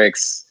adult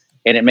lyrics,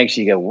 and it makes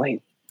you go,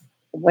 wait,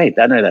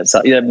 I know that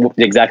song. Yeah,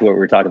 exactly what we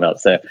were talking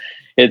about. So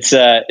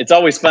it's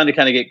always fun to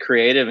kind of get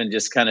creative and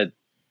just kind of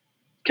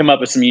come up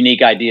with some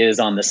unique ideas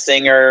on the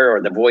singer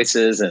or the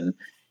voices, and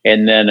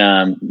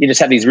then you just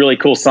have these really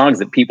cool songs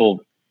that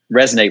people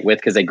resonate with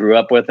because they grew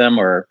up with them,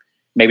 or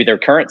maybe they're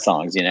current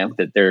songs,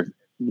 that they're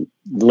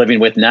living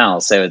with now.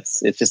 So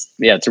it's just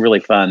it's a really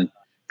fun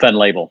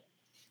label.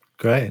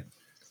 Great.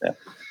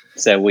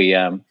 So we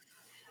go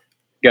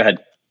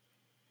ahead.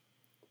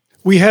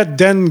 We had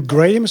Dan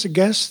Graham as a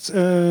guest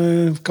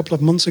a couple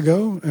of months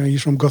ago.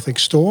 He's from Gothic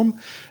Storm,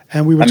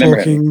 and we were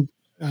talking.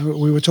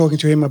 We were talking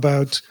to him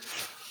about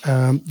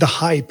the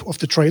hype of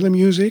the trailer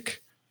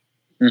music,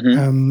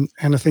 and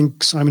I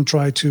think Simon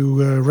tried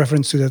to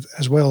reference to that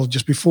as well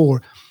just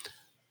before.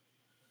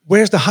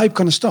 Where's the hype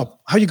going to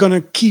stop? How are you going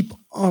to keep?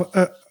 How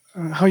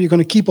are you going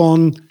to keep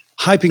on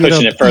hyping it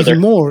up even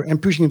more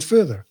and pushing it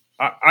further?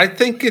 I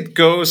think it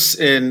goes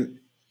in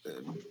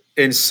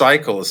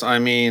cycles. I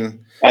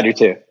mean, I do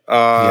too.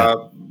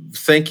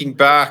 Thinking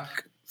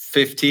back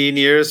 15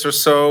 years or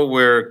so,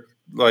 where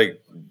like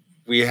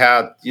we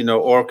had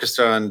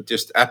orchestra and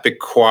just epic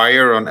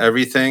choir on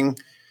everything,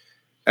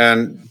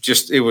 and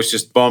it was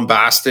just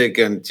bombastic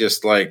and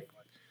just like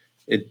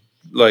it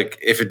like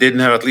if it didn't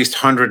have at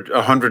least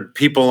 100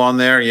 people on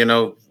there,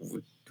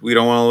 we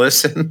don't want to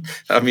listen.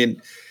 I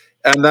mean,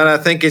 and then I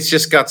think it's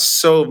just got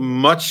so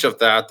much of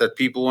that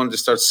people wanted to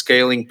start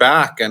scaling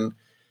back and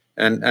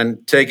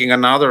taking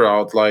another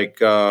out. Like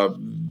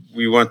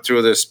we went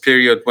through this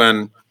period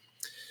when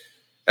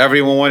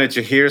everyone wanted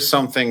to hear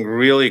something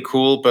really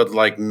cool, but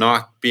like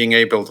not being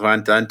able to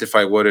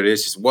identify what it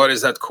is. What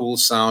is that cool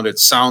sound? It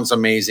sounds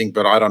amazing,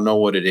 but I don't know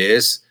what it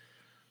is.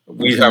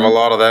 We have a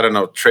lot of that in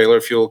our Trailer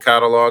Fuel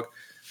catalog.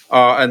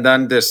 And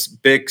then this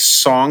big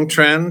song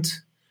trend.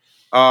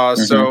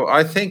 So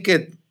I think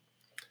it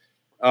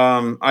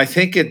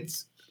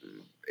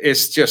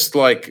is just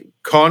like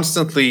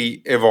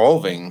constantly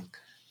evolving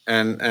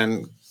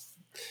and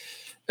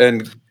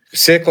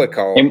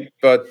cyclical,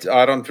 but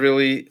I don't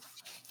really.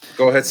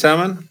 Go ahead,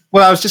 Simon.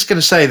 Well, I was just going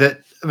to say that,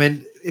 I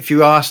mean, if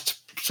you asked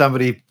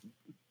somebody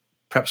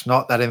perhaps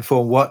not that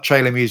informed what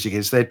trailer music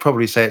is, they'd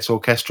probably say it's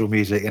orchestral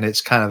music, and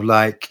it's kind of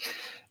like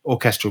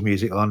orchestral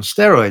music on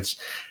steroids.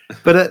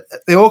 But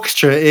the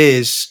orchestra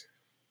is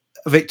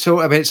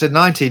Victoria. I mean, it's a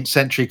 19th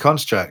century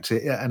construct,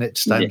 and it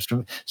stems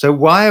from. So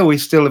why are we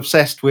still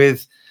obsessed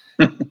with,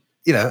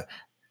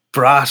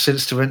 brass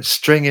instruments,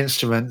 string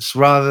instruments,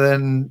 rather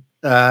than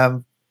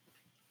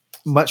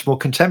much more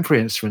contemporary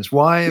instruments?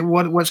 Why?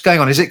 What's going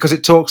on? Is it because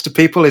it talks to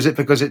people? Is it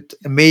because it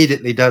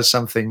immediately does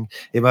something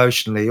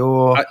emotionally?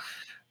 Or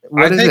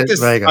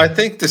I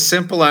think the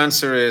simple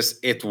answer is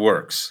it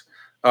works.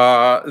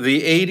 The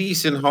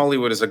 80s in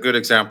Hollywood is a good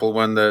example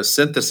when the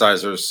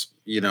synthesizers,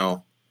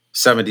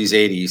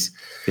 70s,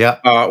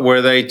 80s,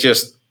 where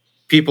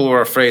people were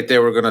afraid they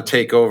were going to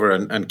take over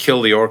and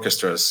kill the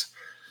orchestras.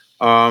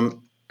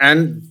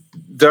 And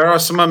there are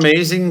some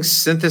amazing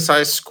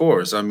synthesized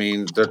scores. I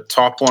mean, the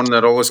top one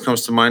that always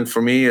comes to mind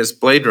for me is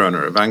Blade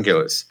Runner,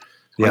 Vangelis.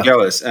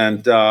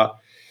 And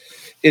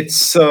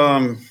it's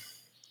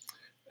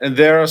and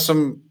there are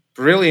some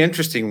really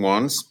interesting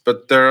ones,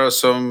 but there are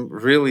some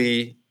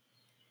really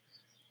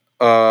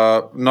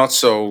not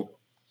so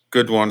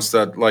good ones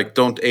that like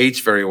don't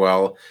age very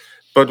well.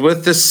 But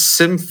with the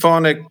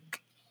symphonic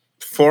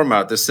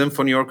format, the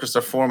symphony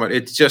orchestra format,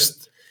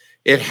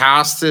 it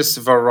has this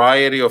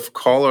variety of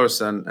colors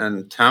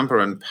and timbre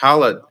and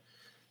palette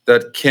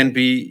that can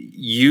be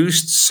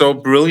used so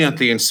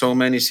brilliantly in so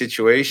many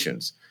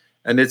situations.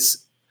 And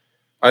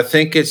I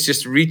think it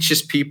just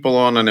reaches people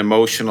on an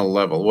emotional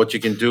level, what you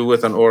can do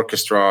with an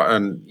orchestra.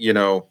 And,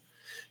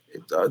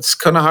 it's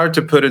kind of hard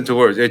to put into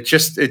words. It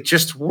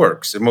just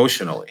works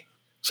emotionally.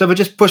 So we're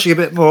just pushing a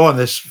bit more on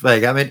this,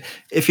 Vega. I mean,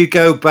 if you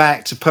go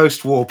back to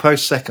post-war,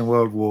 post-Second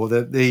World War,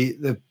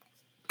 the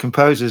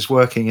composers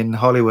working in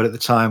Hollywood at the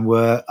time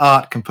were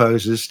art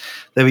composers.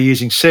 They were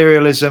using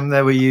serialism.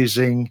 They were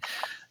using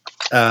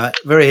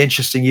very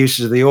interesting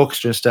uses of the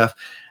orchestra and stuff.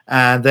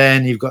 And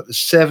then you've got the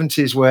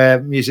 70s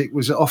where music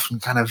was often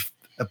kind of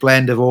a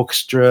blend of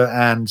orchestra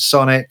and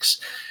sonics.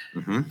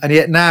 Mm-hmm. And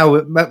yet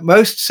now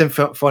most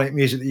symphonic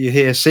music that you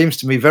hear seems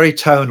to me very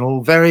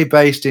tonal, very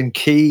based in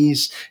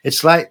keys.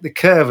 It's like the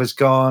curve has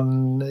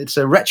gone, it's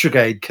a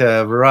retrograde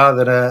curve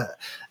rather than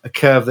a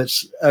curve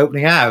that's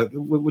opening out.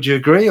 Would you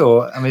agree?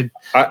 Or, I mean,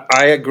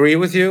 I agree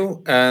with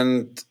you.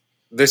 And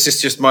this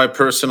is just my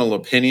personal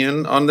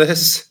opinion on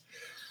this.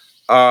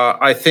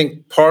 I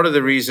think part of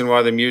the reason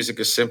why the music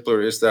is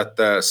simpler is that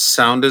the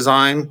sound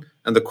design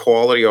and the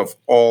quality of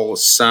all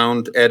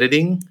sound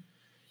editing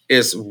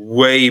is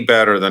way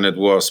better than it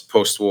was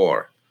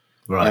post-war.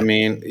 Right. I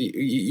mean,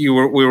 we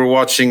were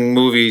watching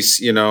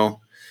movies,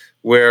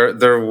 where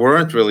there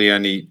weren't really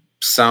any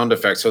sound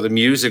effects. So the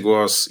music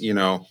was,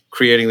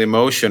 creating the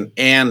emotion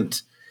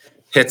and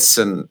hits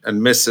and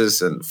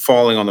misses and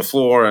falling on the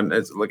floor and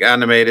it's like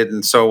animated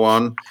and so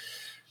on.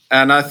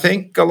 And I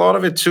think a lot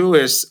of it too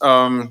is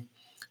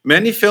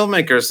many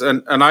filmmakers,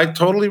 and I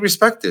totally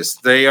respect this,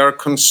 they are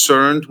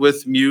concerned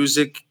with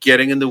music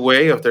getting in the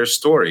way of their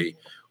story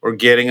or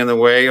getting in the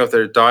way of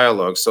their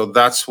dialogue. So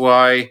that's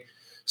why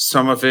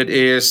some of it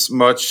is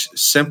much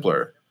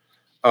simpler.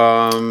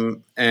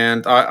 And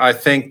I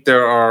think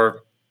there are,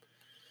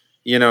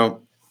 it's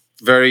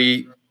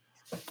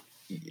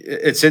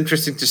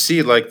interesting to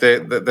see like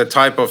the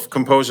type of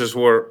composers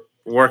who are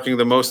working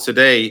the most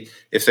today.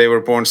 If they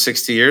were born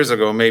 60 years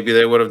ago, maybe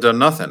they would have done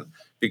nothing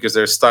because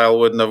their style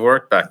wouldn't have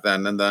worked back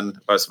then, and then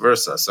vice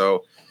versa.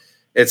 So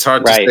it's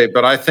hard to say,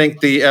 but I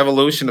think the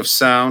evolution of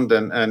sound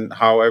and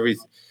how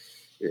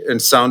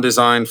and sound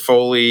design,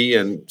 Foley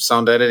and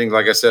sound editing,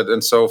 like I said,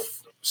 and so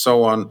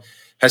on,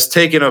 has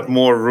taken up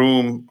more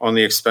room on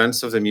the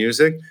expense of the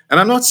music. And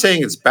I'm not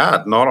saying it's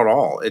bad, not at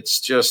all.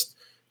 It's just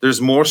there's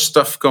more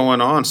stuff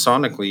going on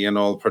sonically in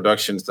all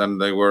productions than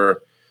they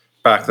were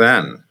back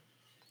then.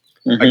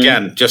 Mm-hmm.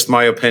 Again, just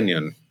my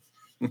opinion.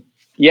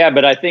 Yeah,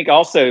 but I think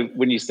also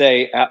when you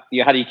say,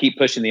 how do you keep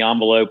pushing the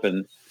envelope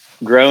and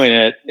growing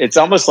it, it's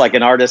almost like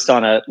an artist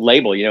on a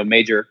label, you have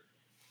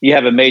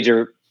a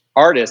major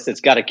artist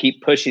that's got to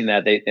keep pushing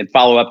that and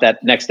follow up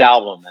that next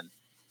album and,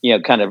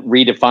 kind of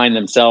redefine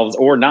themselves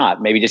or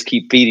not, maybe just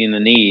keep feeding the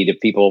need if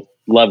people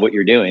love what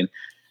you're doing.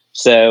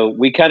 So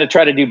we kind of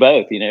try to do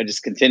both,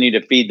 just continue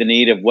to feed the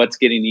need of what's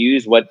getting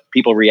used, what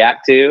people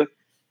react to,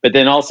 but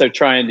then also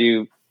trying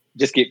to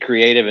just get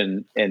creative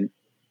and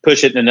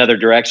push it in another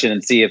direction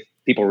and see if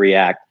people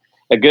react.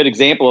 A good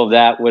example of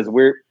that was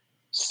we're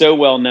so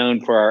well known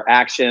for our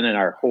action and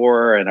our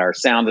horror and our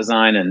sound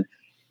design and,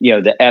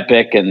 the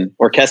epic and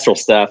orchestral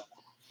stuff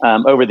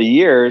over the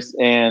years.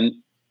 And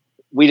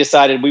we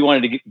decided we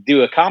wanted to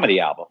do a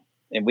comedy album,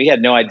 and we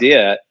had no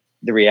idea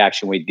the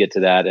reaction we'd get to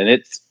that. And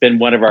it's been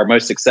one of our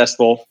most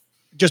successful.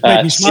 Just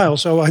made me smile,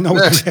 so I know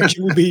what the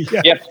reaction will be.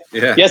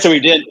 Yeah. So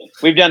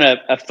we've done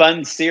a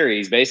fun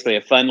series, basically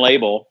a fun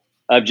label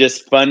of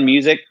just fun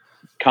music,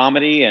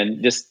 comedy,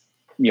 and just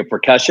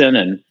percussion,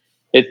 and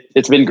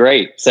it's been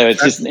great. So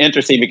it's just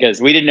interesting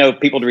because we didn't know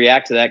people to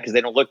react to that because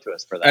they don't look to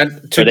us for that.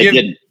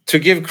 And to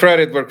give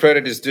credit where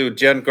credit is due,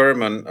 Jen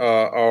German,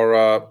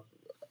 our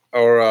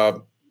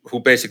who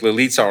basically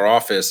leads our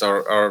office,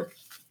 our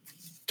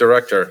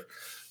director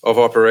of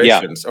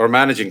operations, or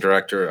managing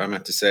director, I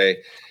meant to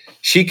say,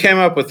 she came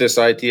up with this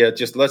idea,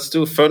 just let's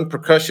do fun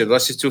percussion,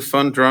 let's just do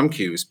fun drum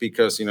cues,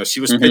 because she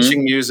was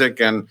pitching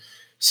music and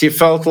she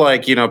felt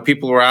like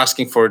people were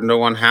asking for it, no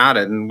one had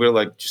it, and we're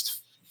like, just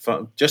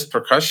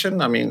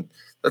percussion, I mean,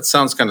 that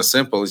sounds kind of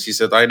simple. And she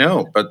said, I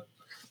know, but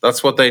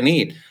that's what they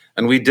need.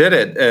 And we did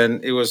it,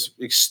 and it was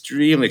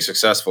extremely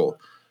successful.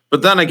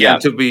 But then again,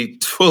 to be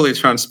fully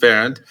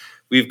transparent,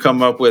 we've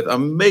come up with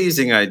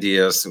amazing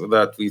ideas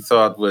that we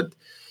thought would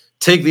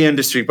take the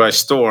industry by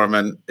storm,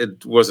 and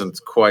it wasn't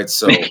quite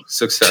so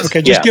successful.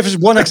 Okay, just give us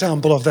one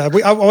example of that.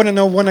 I want to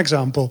know one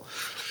example.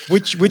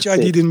 Which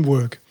idea didn't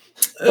work?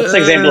 What's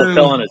an example of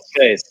fell on its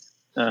face?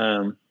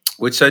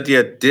 Which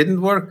idea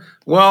didn't work?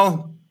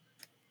 Well,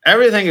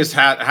 everything has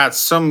had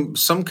some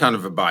kind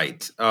of a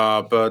bite.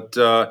 But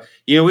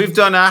we've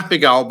done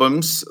epic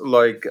albums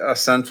like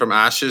Ascent from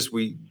Ashes.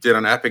 We did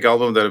an epic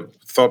album that I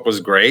thought was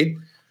great,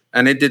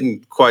 and it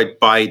didn't quite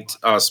bite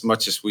as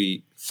much as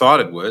we thought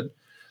it would.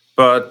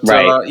 But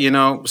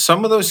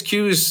some of those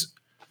cues,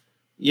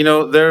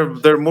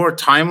 they're more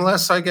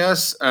timeless, I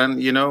guess.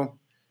 And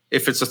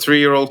if it's a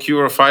 3-year-old cue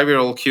or a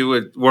 5-year-old cue,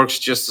 it works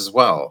just as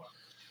well.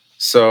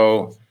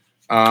 So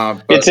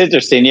it's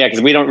interesting,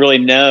 because we don't really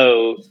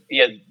know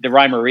the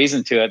rhyme or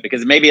reason to it,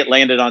 because maybe it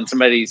landed on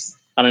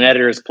an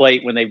editor's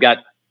plate when they've got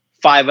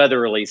 5 other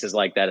releases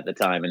like that at the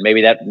time, and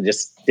maybe that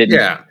just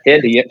didn't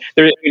hit.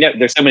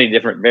 There's so many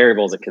different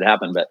variables that could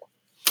happen, but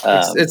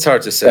it's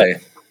hard to say.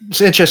 It's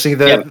interesting,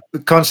 the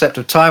concept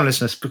of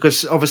timelessness,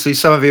 because obviously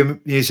some of your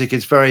music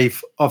is very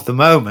of the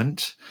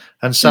moment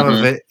and some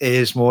of it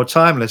is more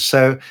timeless.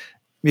 So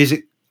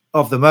music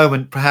of the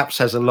moment perhaps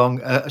has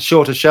a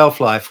shorter shelf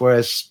life,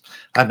 whereas,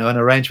 I don't know, an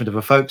arrangement of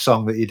a folk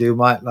song that you do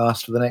might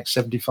last for the next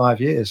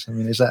 75 years. I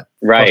mean, is that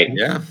right? possible?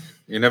 Yeah,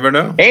 you never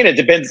know. And it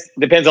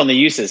depends on the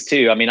uses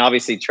too. I mean,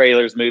 obviously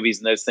trailers, movies,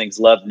 and those things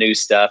love new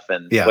stuff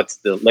and what's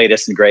the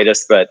latest and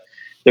greatest, but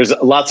there's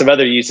lots of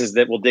other uses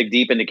that will dig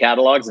deep into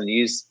catalogs and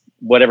use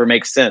whatever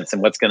makes sense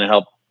and what's going to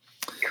help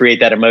create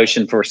that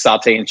emotion for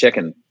sauteing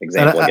chicken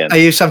example again. Are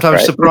you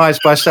sometimes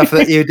surprised by stuff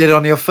that you did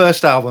on your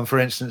first album, for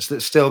instance,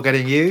 that's still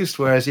getting used,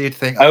 whereas you'd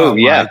think,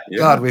 my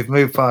God, we've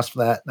moved past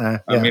that now.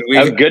 I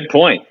mean, good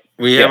point.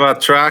 We have a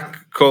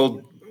track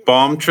called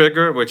Bomb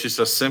Trigger, which is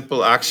a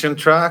simple action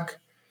track.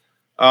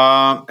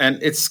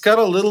 And it's got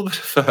a little bit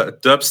of a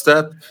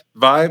dubstep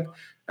vibe.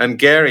 And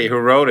Gary, who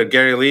wrote it,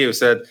 Gary Lee, who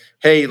said,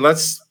 hey,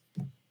 let's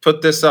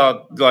put this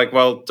out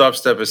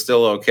dubstep is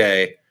still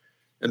okay.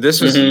 And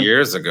this was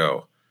years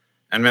ago.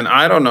 And man,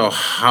 I don't know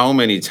how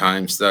many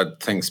times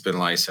that thing's been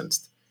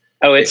licensed.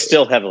 Oh, it's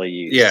still heavily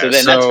used. Yeah, so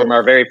that's from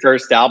our very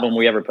first album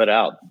we ever put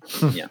out.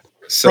 Yeah.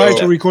 Prior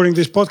to recording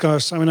this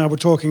podcast, I mean, I were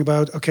talking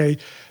about,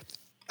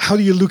 how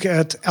do you look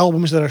at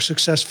albums that are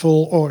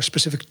successful or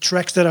specific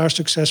tracks that are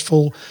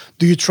successful?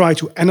 Do you try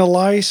to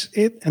analyze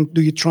it? And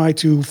do you try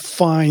to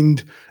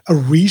find a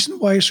reason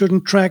why a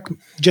certain track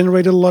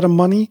generated a lot of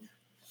money?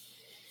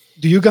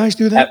 Do you guys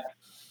do that?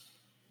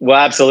 Well,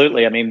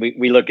 absolutely. I mean,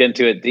 we look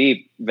into it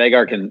deep.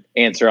 Vegard can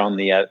answer on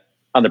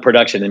the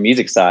production and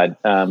music side,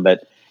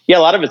 but a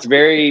lot of it's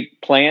very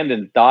planned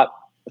and thought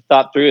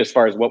through as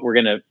far as what we're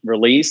going to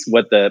release,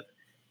 what the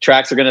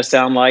tracks are going to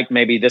sound like.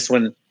 Maybe this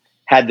one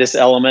had this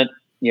element,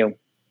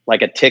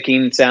 like a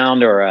ticking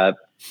sound or a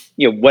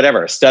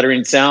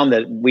stuttering sound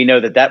that we know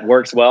that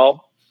works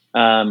well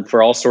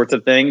for all sorts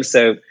of things.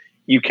 So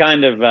you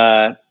kind of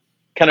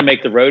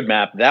make the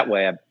roadmap that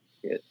way.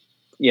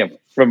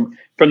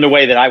 From the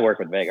way that I work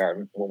with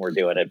Vegard when we're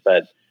doing it,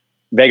 but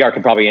Vegard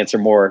can probably answer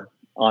more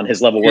on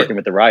his level working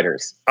with the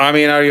writers. I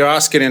mean, are you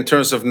asking in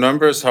terms of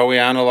numbers, how we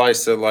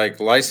analyze the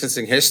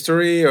licensing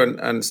history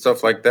and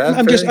stuff like that?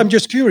 I'm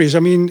just curious. I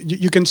mean,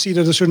 you can see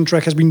that a certain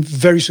track has been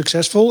very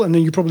successful, and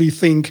then you probably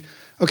think,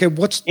 okay,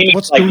 what's the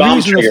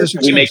reason of the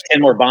success? We make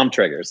 10 more bomb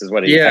triggers, is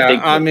what it is.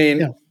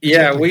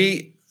 Yeah,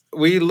 we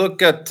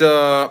look at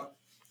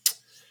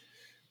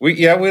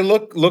we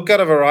look at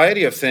a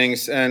variety of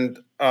things, and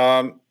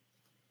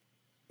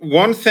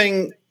one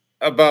thing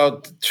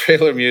about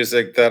trailer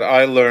music that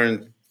I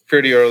learned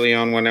pretty early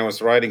on when I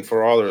was writing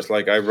for others,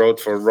 like I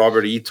wrote for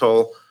Robert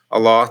Etol a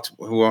lot,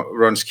 who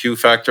runs Q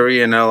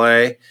Factory in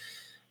LA.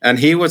 And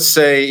he would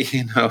say,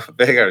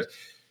 Vegard,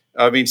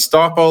 I mean,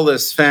 stop all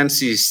this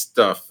fancy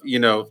stuff,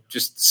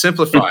 just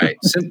simplify it.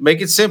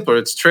 Make it simpler.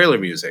 It's trailer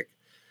music.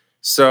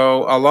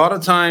 So a lot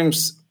of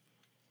times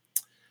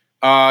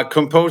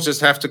composers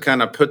have to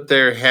kind of put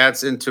their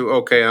heads into,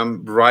 okay,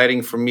 I'm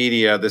writing for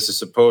media. This is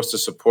supposed to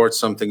support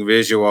something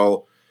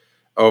visual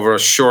over a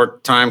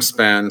short time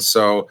span.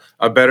 So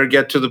I better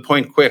get to the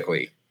point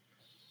quickly.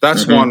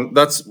 That's one.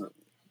 That's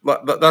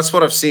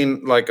what I've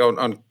seen, like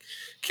on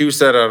cues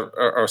that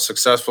are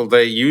successful.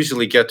 They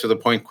usually get to the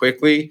point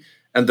quickly,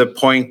 and the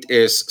point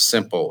is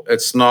simple.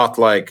 It's not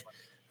like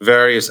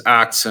various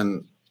acts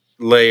and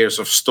layers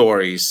of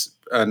stories,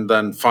 and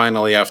then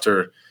finally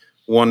after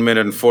 1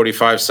 minute and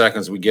 45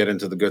 seconds we get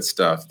into the good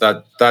stuff.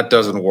 That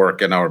doesn't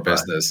work in our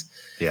business.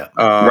 Right.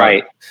 Yeah.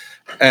 Right.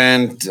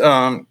 And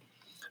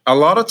a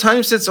lot of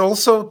times it's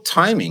also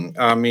timing.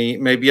 I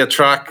mean, maybe a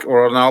track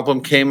or an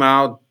album came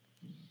out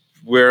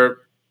where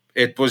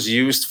it was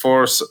used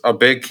for a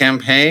big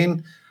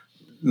campaign.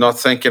 Not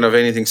thinking of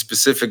anything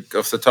specific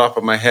off the top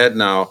of my head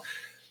now,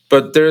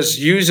 but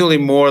there's usually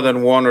more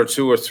than one or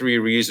two or three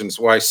reasons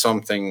why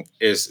something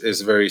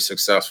is very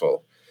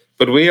successful.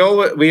 But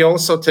we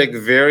also take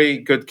very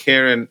good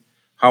care in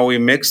how we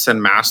mix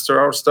and master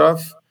our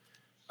stuff,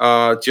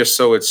 just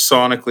so it's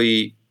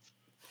sonically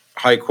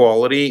high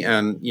quality.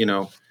 And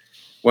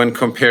when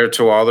compared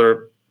to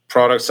other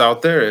products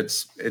out there,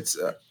 it's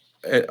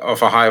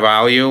of a high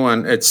value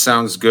and it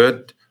sounds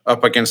good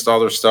up against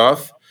other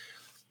stuff.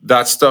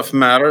 That stuff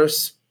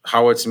matters,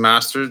 how it's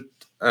mastered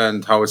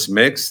and how it's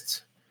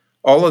mixed.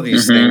 All of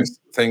these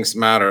things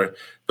matter.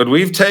 But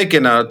we've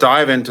taken a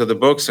dive into the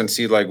books and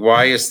see, like,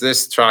 why is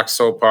this track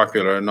so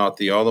popular and not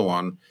the other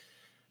one?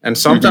 And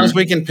sometimes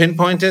we can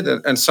pinpoint it,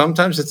 and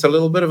sometimes it's a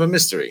little bit of a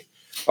mystery.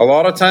 A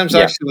lot of times,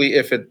 actually,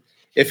 if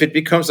it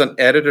becomes an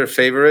editor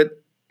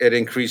favorite, it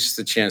increases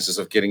the chances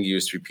of getting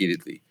used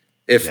repeatedly.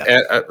 If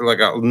like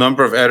a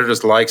number of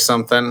editors like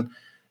something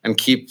and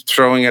keep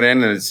throwing it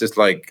in, and it's just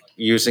like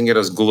using it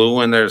as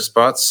glue in their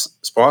spots,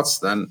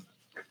 then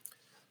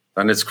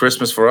it's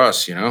Christmas for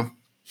us,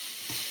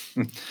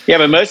 Yeah,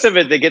 but most of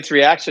it that gets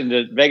reaction,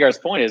 to Vegard's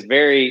point, is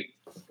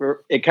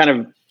it kind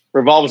of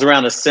revolves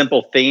around a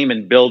simple theme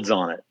and builds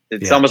on it.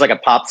 It's almost like a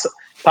pop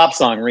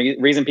song.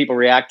 Reason people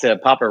react to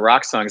pop or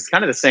rock songs, it's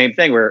kind of the same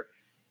thing, where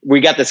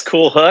we got this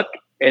cool hook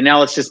and now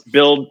let's just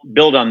build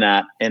on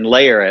that and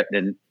layer it.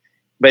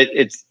 But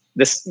it's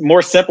this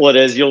more simple it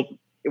is.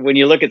 When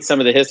you look at some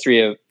of the history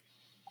of,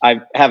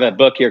 I have a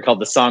book here called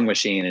The Song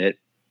Machine, and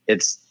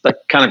it's like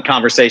kind of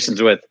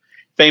conversations with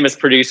famous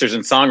producers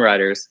and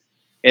songwriters.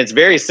 And it's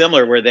very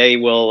similar, where they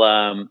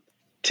will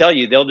tell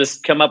you, they'll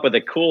just come up with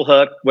a cool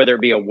hook, whether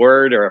it be a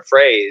word or a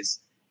phrase,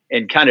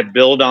 and kind of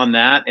build on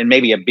that, and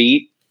maybe a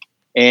beat,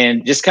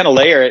 and just kind of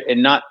layer it,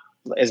 and not,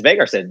 as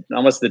Vegard said,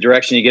 almost the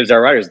direction he gives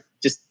our writers,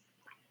 just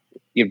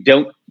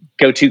don't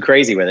go too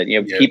crazy with it.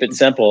 Keep it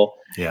simple.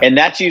 Yeah. And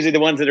that's usually the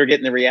ones that are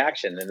getting the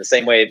reaction. In the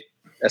same way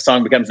a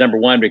song becomes number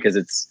one because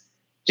it's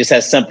just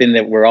has something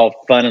that we're all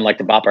fun and like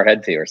to bop our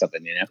head to or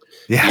something,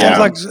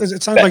 Yeah.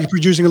 It sounds like you're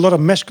producing a lot of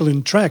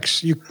masculine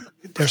tracks.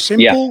 They're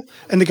simple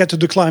and they get to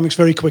the climax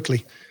very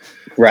quickly.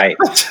 Right.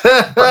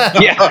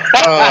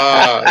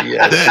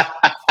 Yes.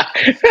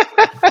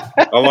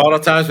 A lot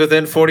of times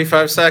within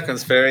 45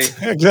 seconds, Ferry.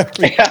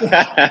 Exactly.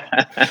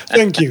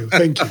 Thank you.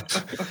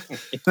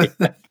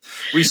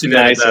 We should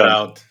edit that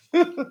out.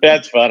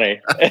 That's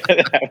funny.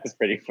 That was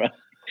pretty fun.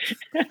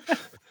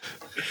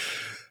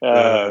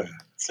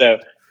 So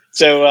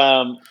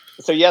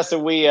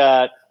we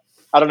I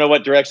don't know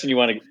what direction you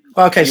want to.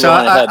 Okay, so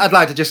I'd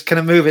like to just kind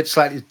of move it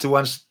slightly to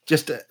a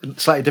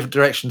slightly different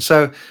direction.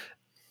 So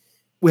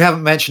we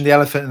haven't mentioned the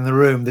elephant in the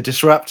room, the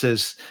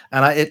disruptors,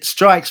 and it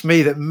strikes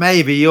me that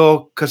maybe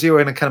because you're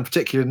in a kind of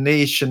particular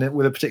niche and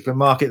with a particular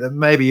market, that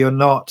maybe you're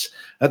not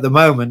at the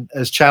moment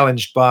as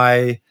challenged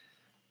by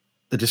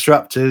the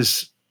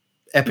disruptors,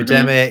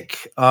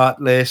 Epidemic,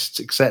 Artlist,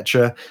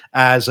 etc.,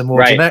 as a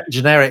more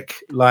generic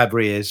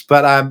library is.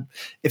 But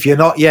if you're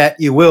not yet,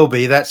 you will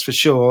be, that's for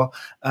sure.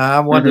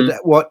 I wondered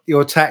what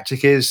your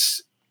tactic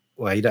is.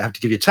 Well, you don't have to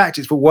give your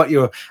tactics, but what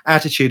your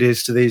attitude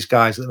is to these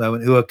guys at the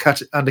moment who are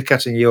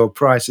undercutting your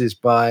prices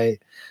by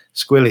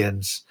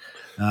squillions.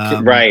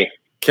 Right.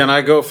 Can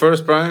I go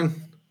first, Brian?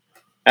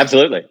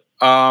 Absolutely.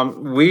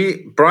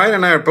 Brian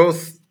and I are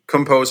both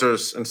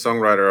composers and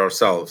songwriters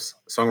ourselves.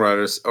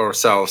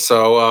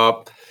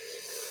 So,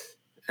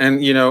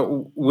 and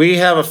we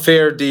have a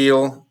fair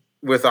deal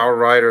with our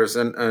writers,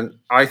 and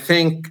I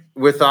think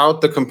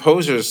without the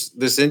composers,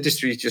 this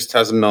industry just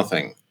has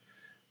nothing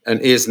and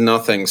is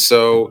nothing.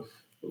 So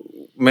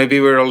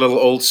maybe we're a little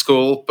old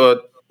school,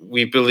 but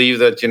we believe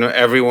that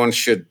everyone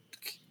should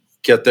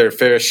get their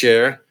fair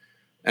share,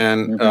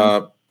 and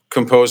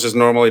composers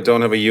normally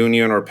don't have a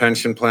union or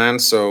pension plan,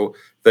 so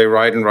they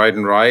write, and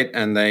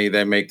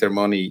they make their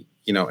money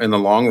in the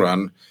long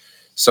run.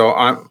 So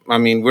I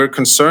mean we're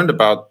concerned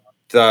about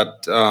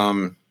that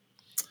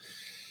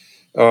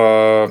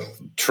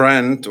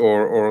trend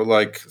or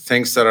like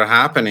things that are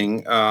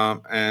happening,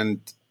 and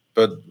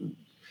but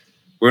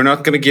we're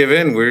not going to give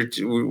in.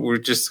 We're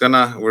just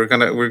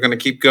gonna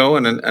keep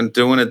going and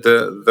doing it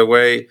the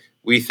way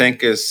we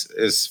think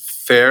is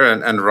fair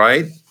and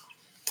right.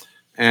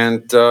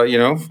 And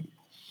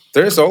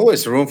there's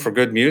always room for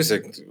good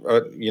music.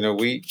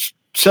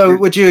 So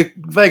would you,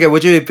 Vega,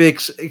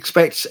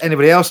 expect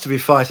anybody else to be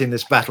fighting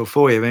this battle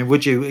for you? I mean,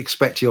 would you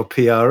expect your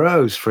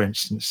PROs, for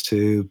instance,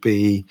 to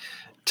be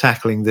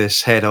tackling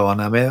this head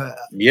on? I mean,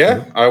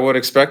 yeah, I would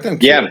expect them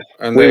to. Yeah,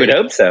 and we would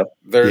hope so.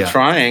 They're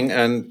trying,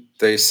 and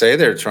they say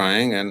they're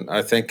trying, and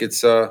I think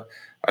it's a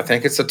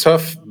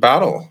tough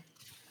battle.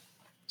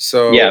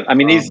 So yeah, I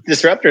mean, these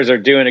disruptors are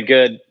doing a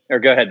good. Or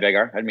go ahead,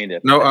 Vegar. I didn't mean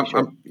to. No,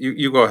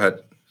 you go ahead.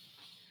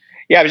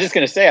 Yeah, I was just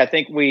going to say, I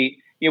think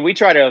we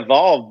try to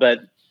evolve,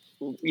 but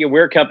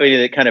we're a company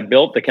that kind of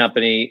built the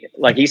company,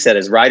 like he said,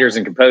 as writers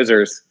and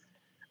composers,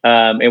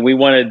 and we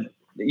wanted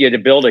to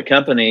build a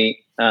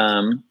company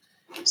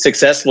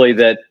successfully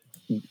that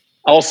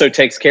also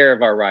takes care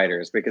of our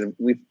writers, because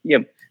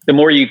the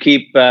more you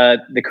keep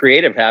the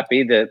creative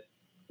happy, the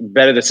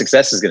better the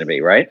success is going to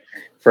be, right,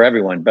 for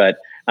everyone. But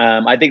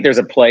I think there's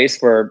a place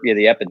for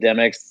the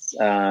Epidemics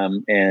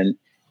and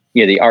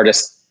the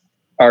artist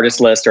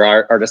list or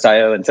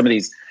Artist.io and some of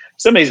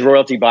these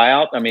royalty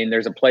buyout. I mean,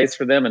 there's a place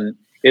for them, and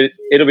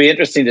it'll be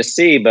interesting to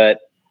see. But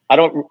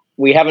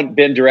we haven't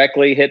been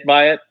directly hit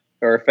by it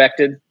or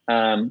affected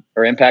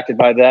or impacted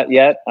by that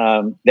yet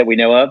that we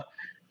know of.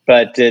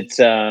 But it's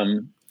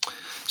so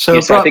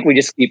I think we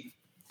just keep.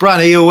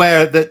 Brian, are you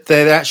aware that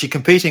they're actually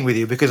competing with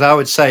you? Because I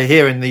would say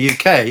here in the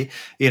UK,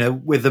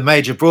 with the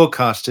major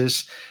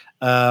broadcasters,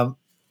 as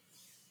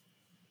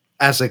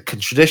a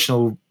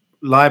traditional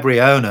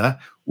library owner,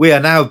 we are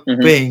now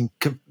being,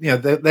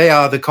 they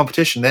are the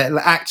competition. They're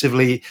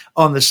actively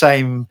on the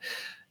same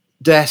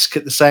desk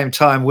at the same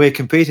time we're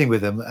competing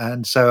with them.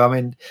 And so, I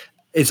mean,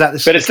 is that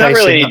the But it's not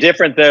really any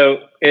different, though.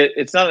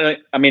 It's not,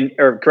 I mean,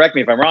 or correct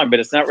me if I'm wrong, but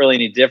it's not really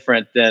any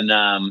different than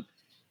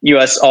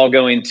us all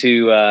going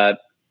to, a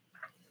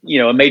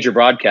major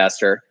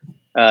broadcaster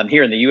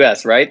here in the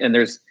US, right? And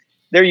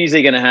they're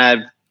usually going to have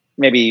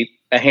maybe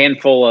a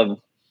handful of,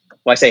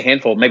 well, I say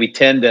handful, maybe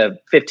 10 to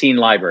 15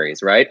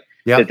 libraries, right?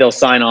 Yep. That they'll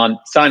sign on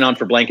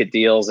for blanket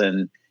deals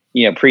and,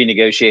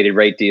 pre-negotiated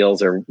rate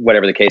deals or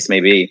whatever the case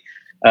may be.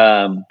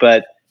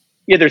 But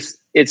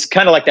it's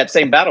kind of like that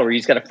same battle where you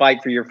just got to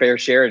fight for your fair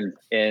share,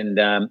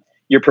 and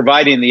you're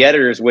providing the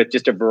editors with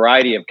just a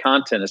variety of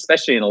content,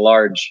 especially in a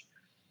large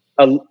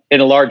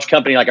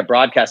company like a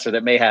broadcaster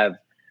that may have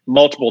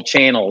multiple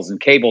channels and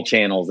cable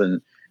channels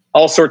and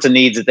all sorts of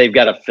needs that they've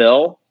got to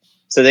fill.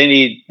 So they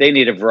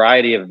need a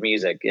variety of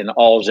music in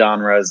all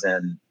genres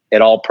and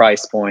at all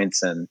price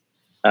points. And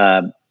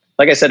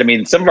like I said, I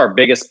mean, some of our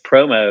biggest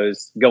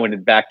promos,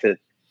 going back to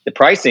the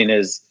pricing,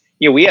 is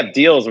we have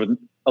deals with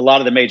a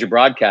lot of the major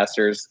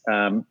broadcasters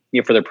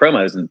for their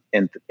promos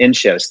and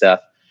in-show stuff.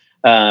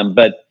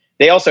 But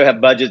they also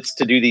have budgets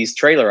to do these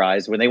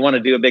trailerized when they want to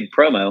do a big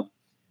promo.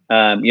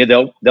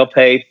 They'll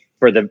pay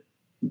for the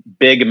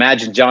big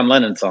Imagine John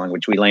Lennon song,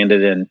 which we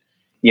landed in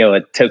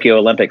a Tokyo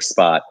Olympics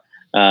spot.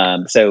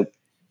 So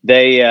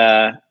they,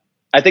 I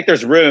think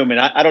there's room, and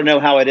I don't know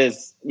how it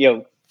is,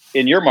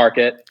 in your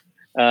market.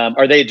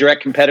 Are they a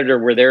direct competitor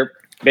where they're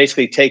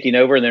basically taking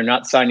over and they're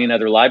not signing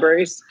other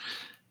libraries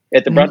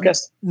at the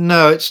broadcast?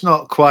 No, it's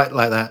not quite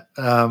like that.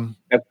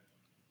 Okay.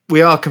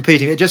 We are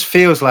competing. It just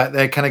feels like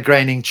they're kind of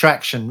gaining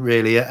traction,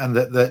 really, and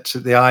that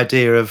the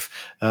idea of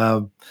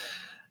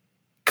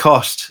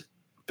cost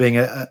being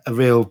a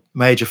real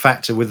major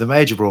factor with the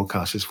major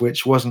broadcasters,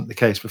 which wasn't the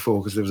case before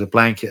because there was a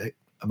blanket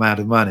amount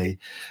of money.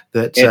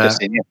 That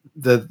interesting. Yeah.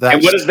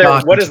 And what is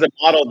the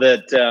model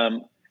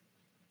that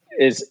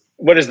is?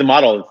 What is the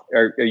model?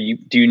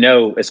 Do you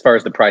know, as far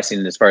as the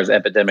pricing, as far as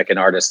Epidemic and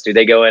Artists, do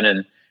they go in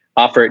and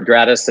offer it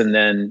gratis and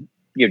then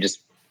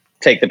just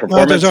take the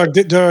performance? Well,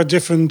 there are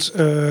different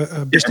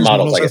business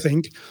models, I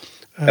think.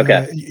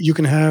 Okay. You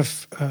can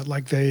have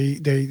like they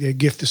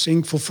give the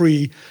sync for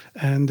free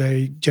and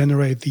they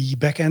generate the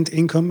back end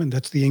income, and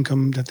that's the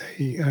income that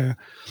they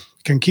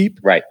can keep.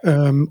 Right.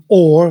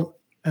 Or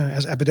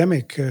as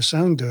Epidemic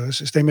Sound does,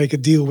 is they make a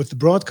deal with the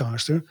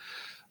broadcaster.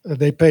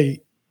 They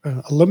pay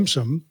a lump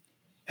sum,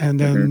 and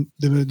then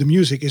the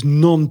music is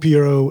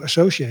non-PRO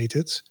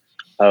associated.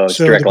 Oh,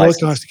 so the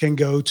broadcaster can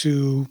go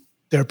to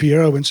their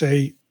PRO and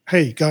say,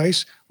 "Hey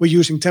guys, we're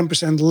using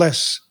 10%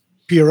 less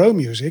PRO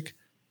music,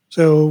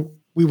 so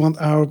we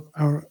want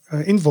our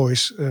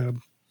invoice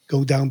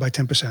go down by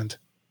 10%."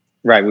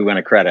 Right, we want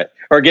a credit,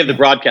 or give the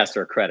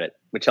broadcaster a credit,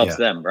 which helps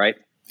them, right?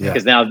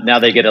 Because now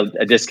they get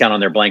a discount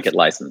on their blanket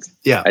license.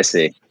 Yeah, I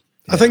see.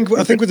 I think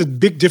what the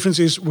big difference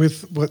is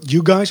with what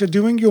you guys are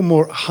doing, you're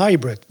more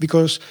hybrid,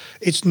 because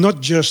it's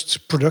not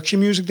just production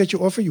music that you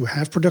offer. You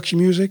have production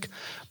music,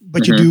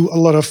 but you do a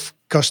lot of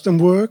custom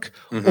work,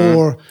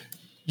 or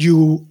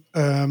you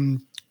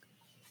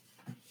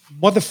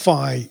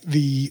modify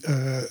the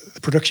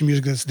production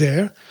music that's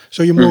there.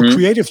 So you're more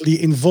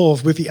creatively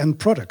involved with the end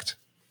product.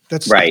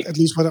 That's right. At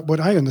least what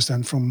I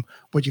understand from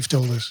what you've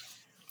told us.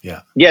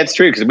 Yeah, it's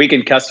true, because we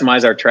can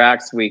customize our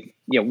tracks. We,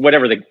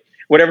 whatever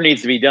whatever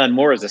needs to be done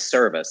more as a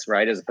service,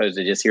 right? As opposed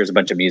to just here's a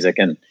bunch of music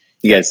and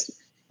you guys,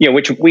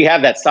 which we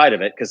have that side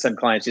of it because some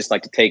clients just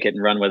like to take it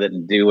and run with it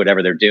and do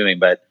whatever they're doing.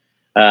 But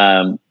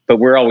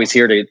we're always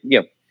here to,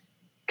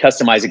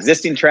 customize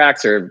existing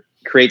tracks or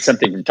create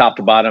something from top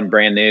to bottom,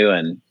 brand new,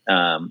 and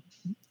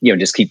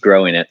just keep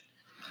growing it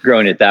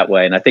that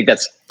way. And I think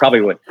that's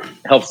probably what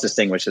helps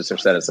distinguish us or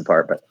set us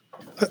apart. But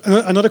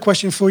another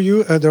question for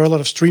you: there are a lot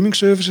of streaming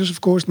services,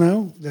 of course,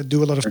 now that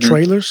do a lot of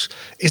trailers.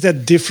 Is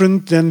that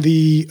different than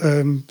the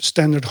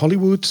standard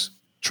Hollywood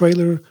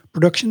trailer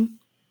production?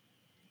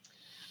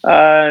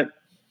 Well,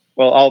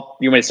 you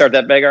want me to start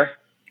that, Vegard?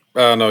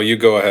 No, you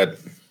go ahead.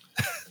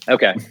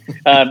 Okay.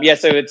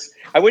 So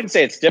I wouldn't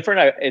say it's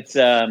different. It's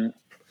a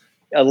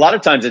lot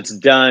of times it's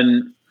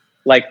done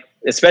like,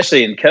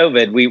 especially in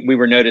COVID, we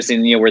were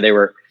noticing,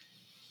 where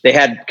they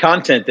had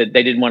content that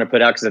they didn't want to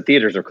put out because the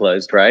theaters were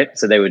closed, right?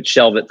 So they would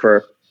shelve it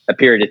for a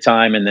period of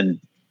time, and then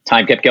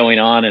time kept going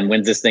on, and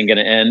when's this thing going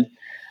to end?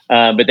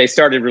 But they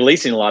started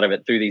releasing a lot of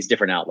it through these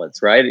different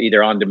outlets, right?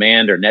 Either on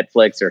demand or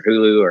Netflix or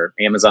Hulu or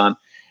Amazon,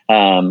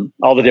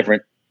 all the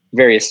different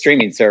various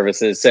streaming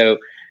services. So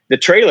the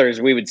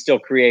trailers we would still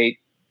create.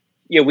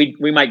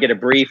 We might get a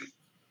brief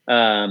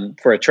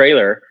for a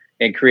trailer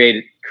and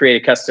create a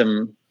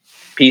custom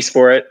piece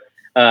for it,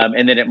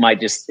 and then it might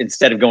just,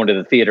 instead of going to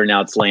the theater,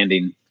 now it's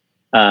landing,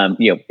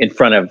 in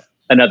front of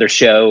another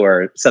show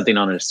or something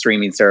on a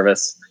streaming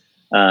service.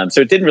 So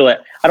it didn't really.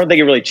 I don't think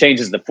it really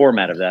changes the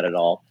format of that at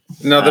all.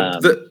 No,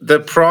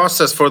 the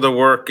process for the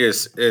work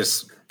is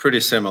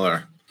pretty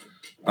similar.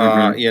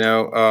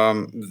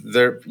 HBO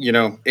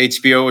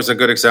is a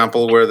good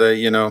example where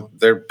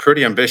they're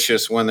pretty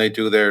ambitious when they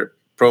do their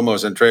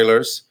promos and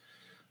trailers,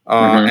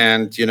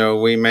 and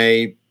we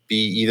may be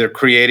either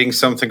creating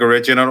something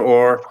original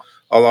or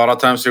a lot of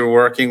times we're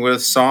working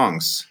with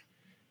songs,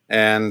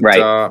 and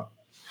right.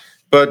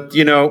 But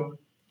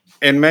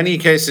in many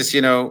cases,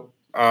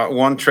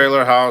 one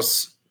trailer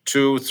house,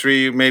 2,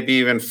 3, maybe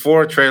even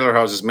 4 trailer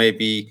houses may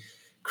be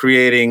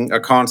creating a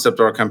concept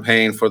or a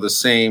campaign for the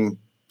same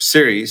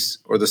series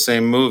or the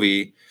same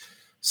movie.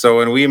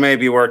 So, and we may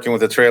be working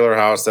with a trailer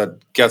house that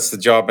gets the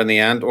job in the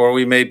end, or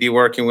we may be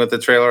working with a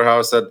trailer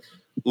house that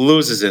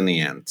loses in the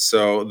end.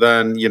 So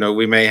then,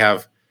 we may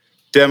have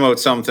demoed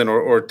something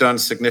or done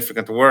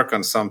significant work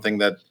on something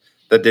that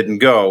didn't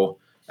go.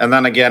 And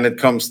then again, it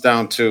comes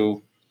down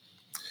to,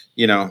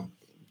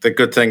 the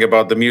good thing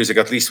about the music,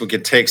 at least we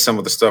can take some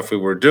of the stuff we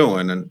were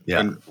doing and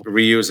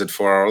reuse it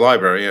for our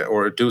library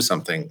or do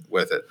something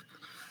with it.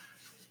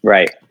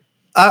 Right.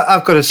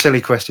 I've got a silly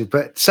question,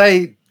 but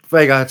say,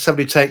 Vegard,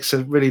 somebody takes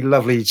a really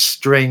lovely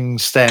string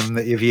stem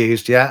that you've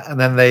used, and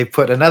then they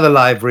put another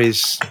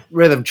library's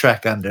rhythm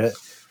track under it.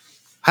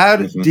 How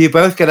do you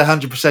both get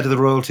 100% of the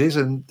royalties,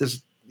 and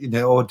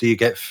or do you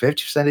get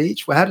 50%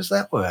 each? Well, how does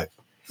that work?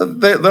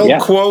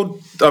 They'll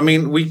quote. I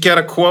mean, we get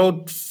a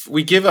quote.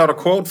 We give out a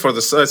quote for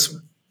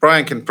the.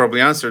 Brian can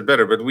probably answer it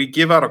better, but we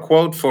give out a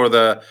quote for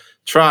the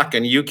track,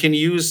 and you can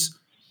use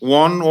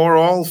one or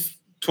all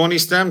 20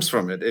 stems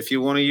from it. If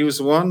you want to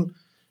use one,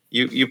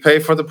 you pay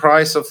for the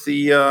price of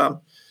the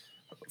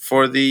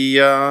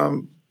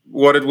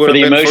what it would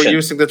have been for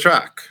using the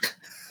track.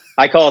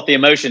 I call it the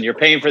emotion. You're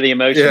paying for the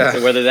emotion. Yeah.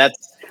 So whether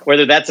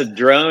that's a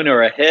drone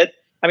or a hit,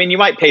 I mean, you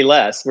might pay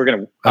less. We're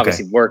going to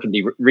obviously work and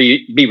be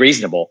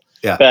reasonable.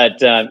 Yeah.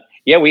 But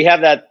we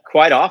have that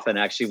quite often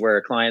actually, where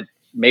a client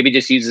maybe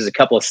just uses a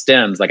couple of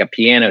stems, like a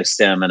piano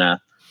stem and a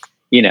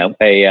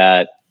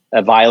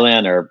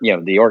violin or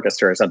the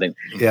orchestra or something.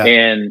 Yeah.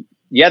 And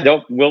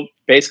they'll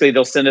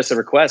send us a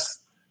request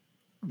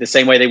the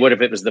same way they would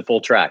if it was the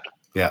full track.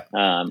 Yeah.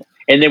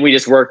 And then we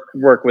just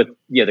work with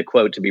the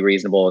quote to be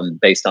reasonable and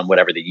based on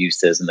whatever the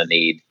use is and the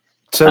need.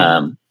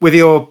 So with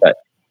your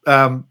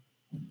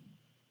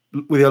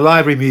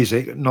library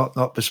music,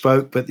 not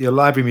bespoke, but your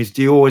library music,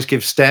 do you always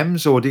give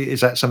stems, or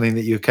is that something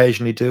that you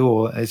occasionally do,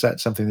 or is that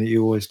something that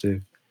you always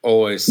do?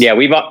 Always. Yeah,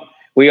 we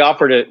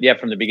offered it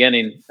from the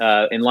beginning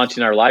in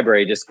launching our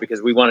library, just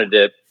because we wanted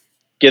to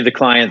give the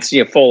clients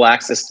full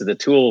access to the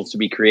tools to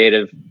be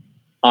creative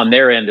on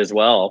their end as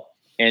well,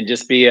 and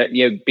just be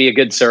a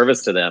good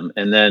service to them.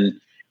 And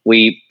then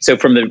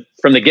from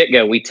the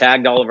get-go, we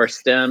tagged all of our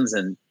stems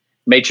and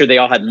made sure they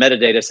all had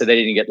metadata so they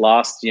didn't get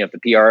lost. If the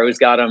PROs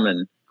got them,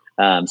 and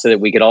so that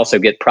we could also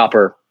get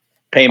proper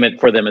payment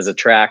for them as a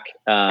track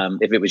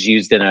if it was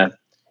used in a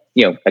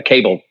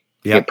cable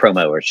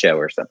promo or show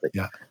or something.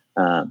 Yeah.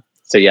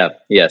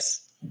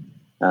 Yes.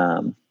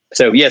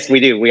 So yes, we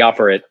do. We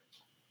offer it.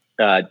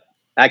 We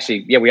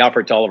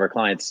offer it to all of our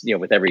clients.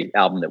 With every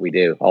album that we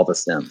do, all the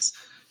stems.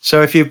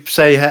 So if you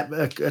say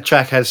a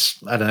track has,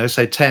 I don't know,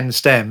 say 10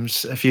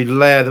 stems, if you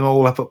layer them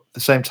all up at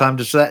the same time,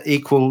 does that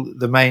equal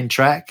the main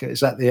track? Is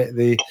that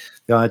the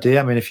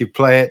idea? I mean, if you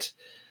play it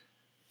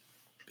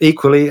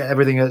equally,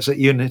 everything that's at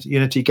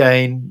unity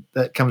gain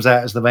that comes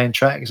out as the main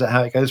track, is that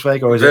how it goes,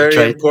 Veg? Or is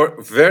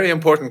very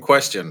important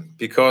question,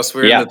 because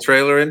we're in the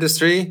trailer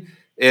industry.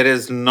 It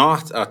is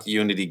not at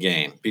unity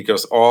gain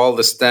because all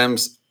the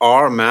stems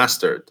are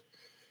mastered.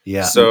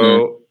 Yeah.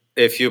 So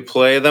if you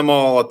play them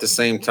all at the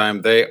same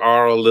time, they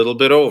are a little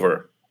bit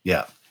over.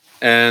 Yeah.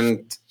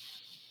 And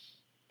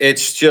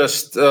it's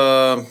just,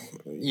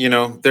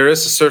 there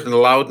is a certain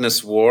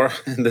loudness war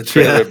in the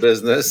trailer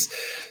business.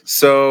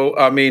 So,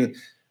 I mean,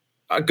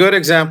 a good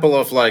example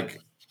of like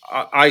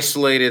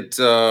isolated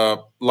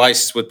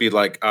license would be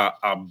like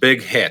a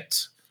big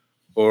hit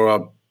or a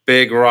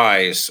big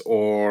rise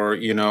or,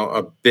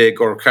 a big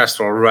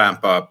orchestral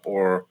ramp up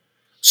or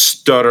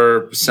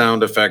stutter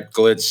sound effect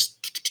glitch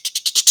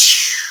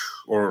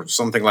or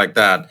something like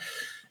that.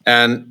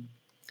 And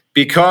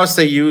because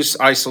they use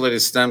isolated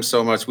stems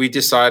so much, we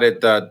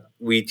decided that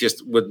we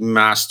just would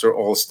master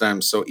all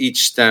stems. So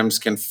each stems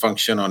can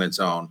function on its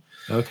own.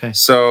 Okay.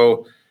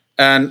 So,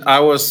 and I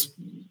was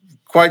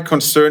quite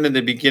concerned in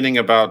the beginning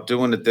about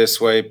doing it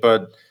this way,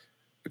 but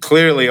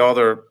clearly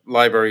other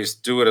libraries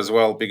do it as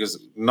well,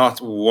 because not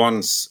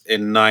once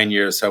in 9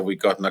 years have we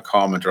gotten a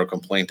comment or a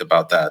complaint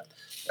about that.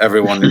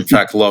 Everyone, in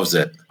fact, loves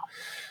it.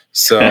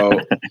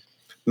 So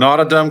not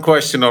a dumb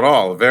question at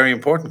all. A very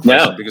important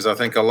question, because I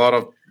think a lot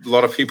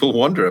of people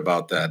wonder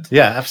about that.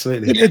 Yeah,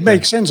 absolutely. It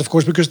makes sense, of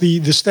course, because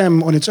the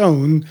stem on its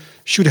own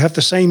should have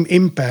the same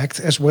impact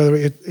as whether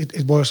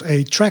it was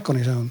a track on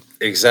its own.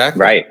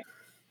 Exactly. Right.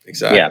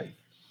 Exactly. Yeah.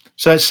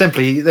 So it's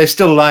simply, they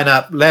still line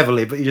up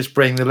levelly, but you just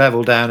bring the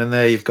level down, and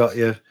there you've got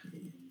your...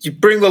 You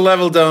bring the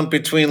level down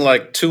between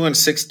like 2 and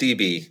 6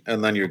 dB,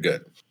 and then you're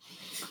good.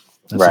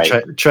 That's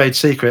a trade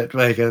secret,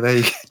 Vega. There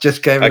you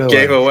just gave it away. I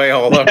gave away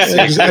all of it.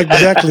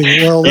 Exactly.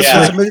 Well,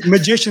 that's a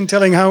magician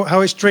telling how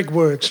his trick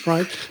works,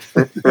 right?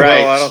 Right.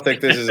 Well, I don't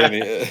think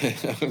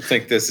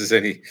this is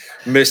any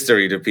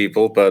mystery to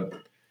people, but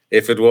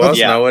if it was,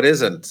 no, it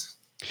isn't.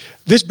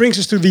 This brings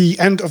us to the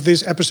end of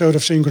this episode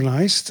of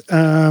Synchronized.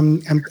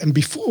 And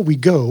before we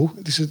go,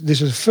 this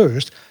is a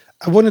first,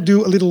 I want to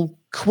do a little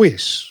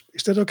quiz.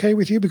 Is that okay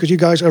with you? Because you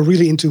guys are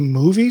really into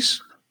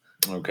movies.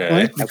 Okay.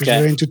 Right? Because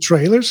you're into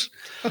trailers.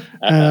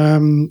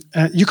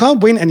 You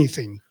can't win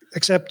anything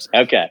except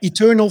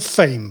eternal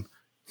fame.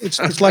 It's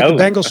like the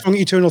Bengals song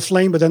 "Eternal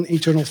Flame," but then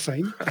eternal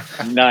fame.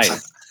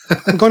 Nice.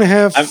 I'm going to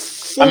have.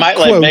 I might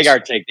let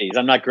Megar take these.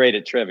 I'm not great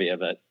at trivia,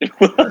 but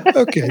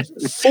okay,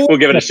 we'll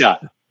give it a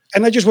shot.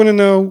 And I just want to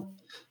know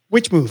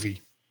which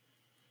movie.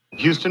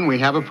 Houston, we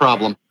have a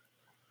problem.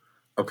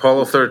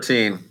 Apollo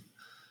 13.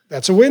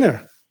 That's a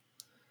winner.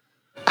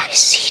 I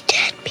see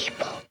dead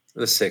people.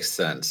 The Sixth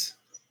Sense.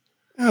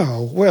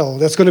 Oh, well,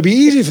 that's going to be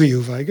easy for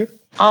you, Viger.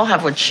 I'll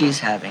have what she's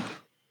having.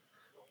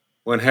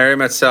 When Harry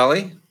Met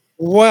Sally.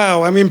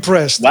 Wow, I'm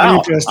impressed. Wow, I'm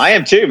impressed. I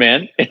am too,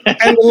 man.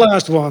 And the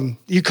last one.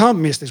 You can't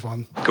miss this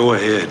one. Go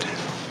ahead.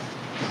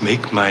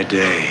 Make my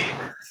day.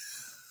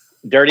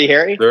 Dirty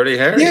Harry? Dirty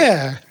Harry?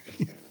 Yeah.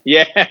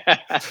 Yeah.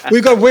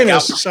 We got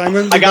winners,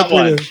 Simon. I got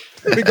one.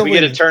 We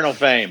get eternal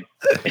fame.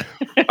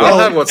 I'll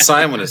have what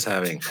Simon is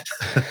having.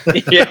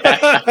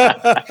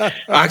 Yeah.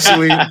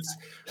 Actually,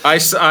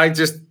 I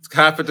just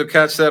happened to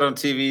catch that on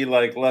TV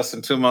like less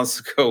than 2 months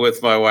ago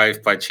with my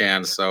wife by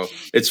chance, so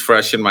it's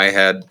fresh in my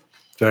head.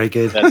 Very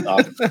good. That's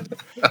awesome.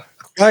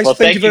 Guys, Well,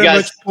 thank you very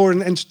much for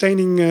an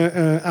entertaining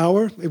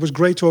hour. It was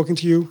great talking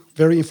to you.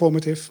 Very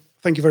informative.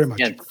 Thank you very much.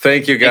 Yeah.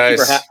 Thank you,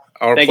 guys.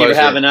 Our thank pleasure. you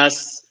for having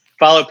us.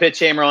 Follow Pitch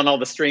Hammer on all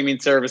the streaming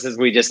services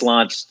we just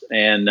launched,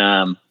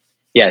 and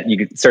you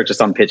can search us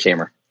on Pitch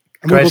Hammer.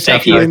 And we will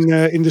tag you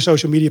in the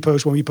social media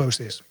post when we post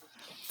this.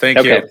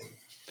 Thank you.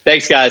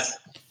 Thanks, guys.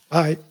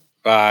 Bye.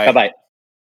 Bye. Bye-bye.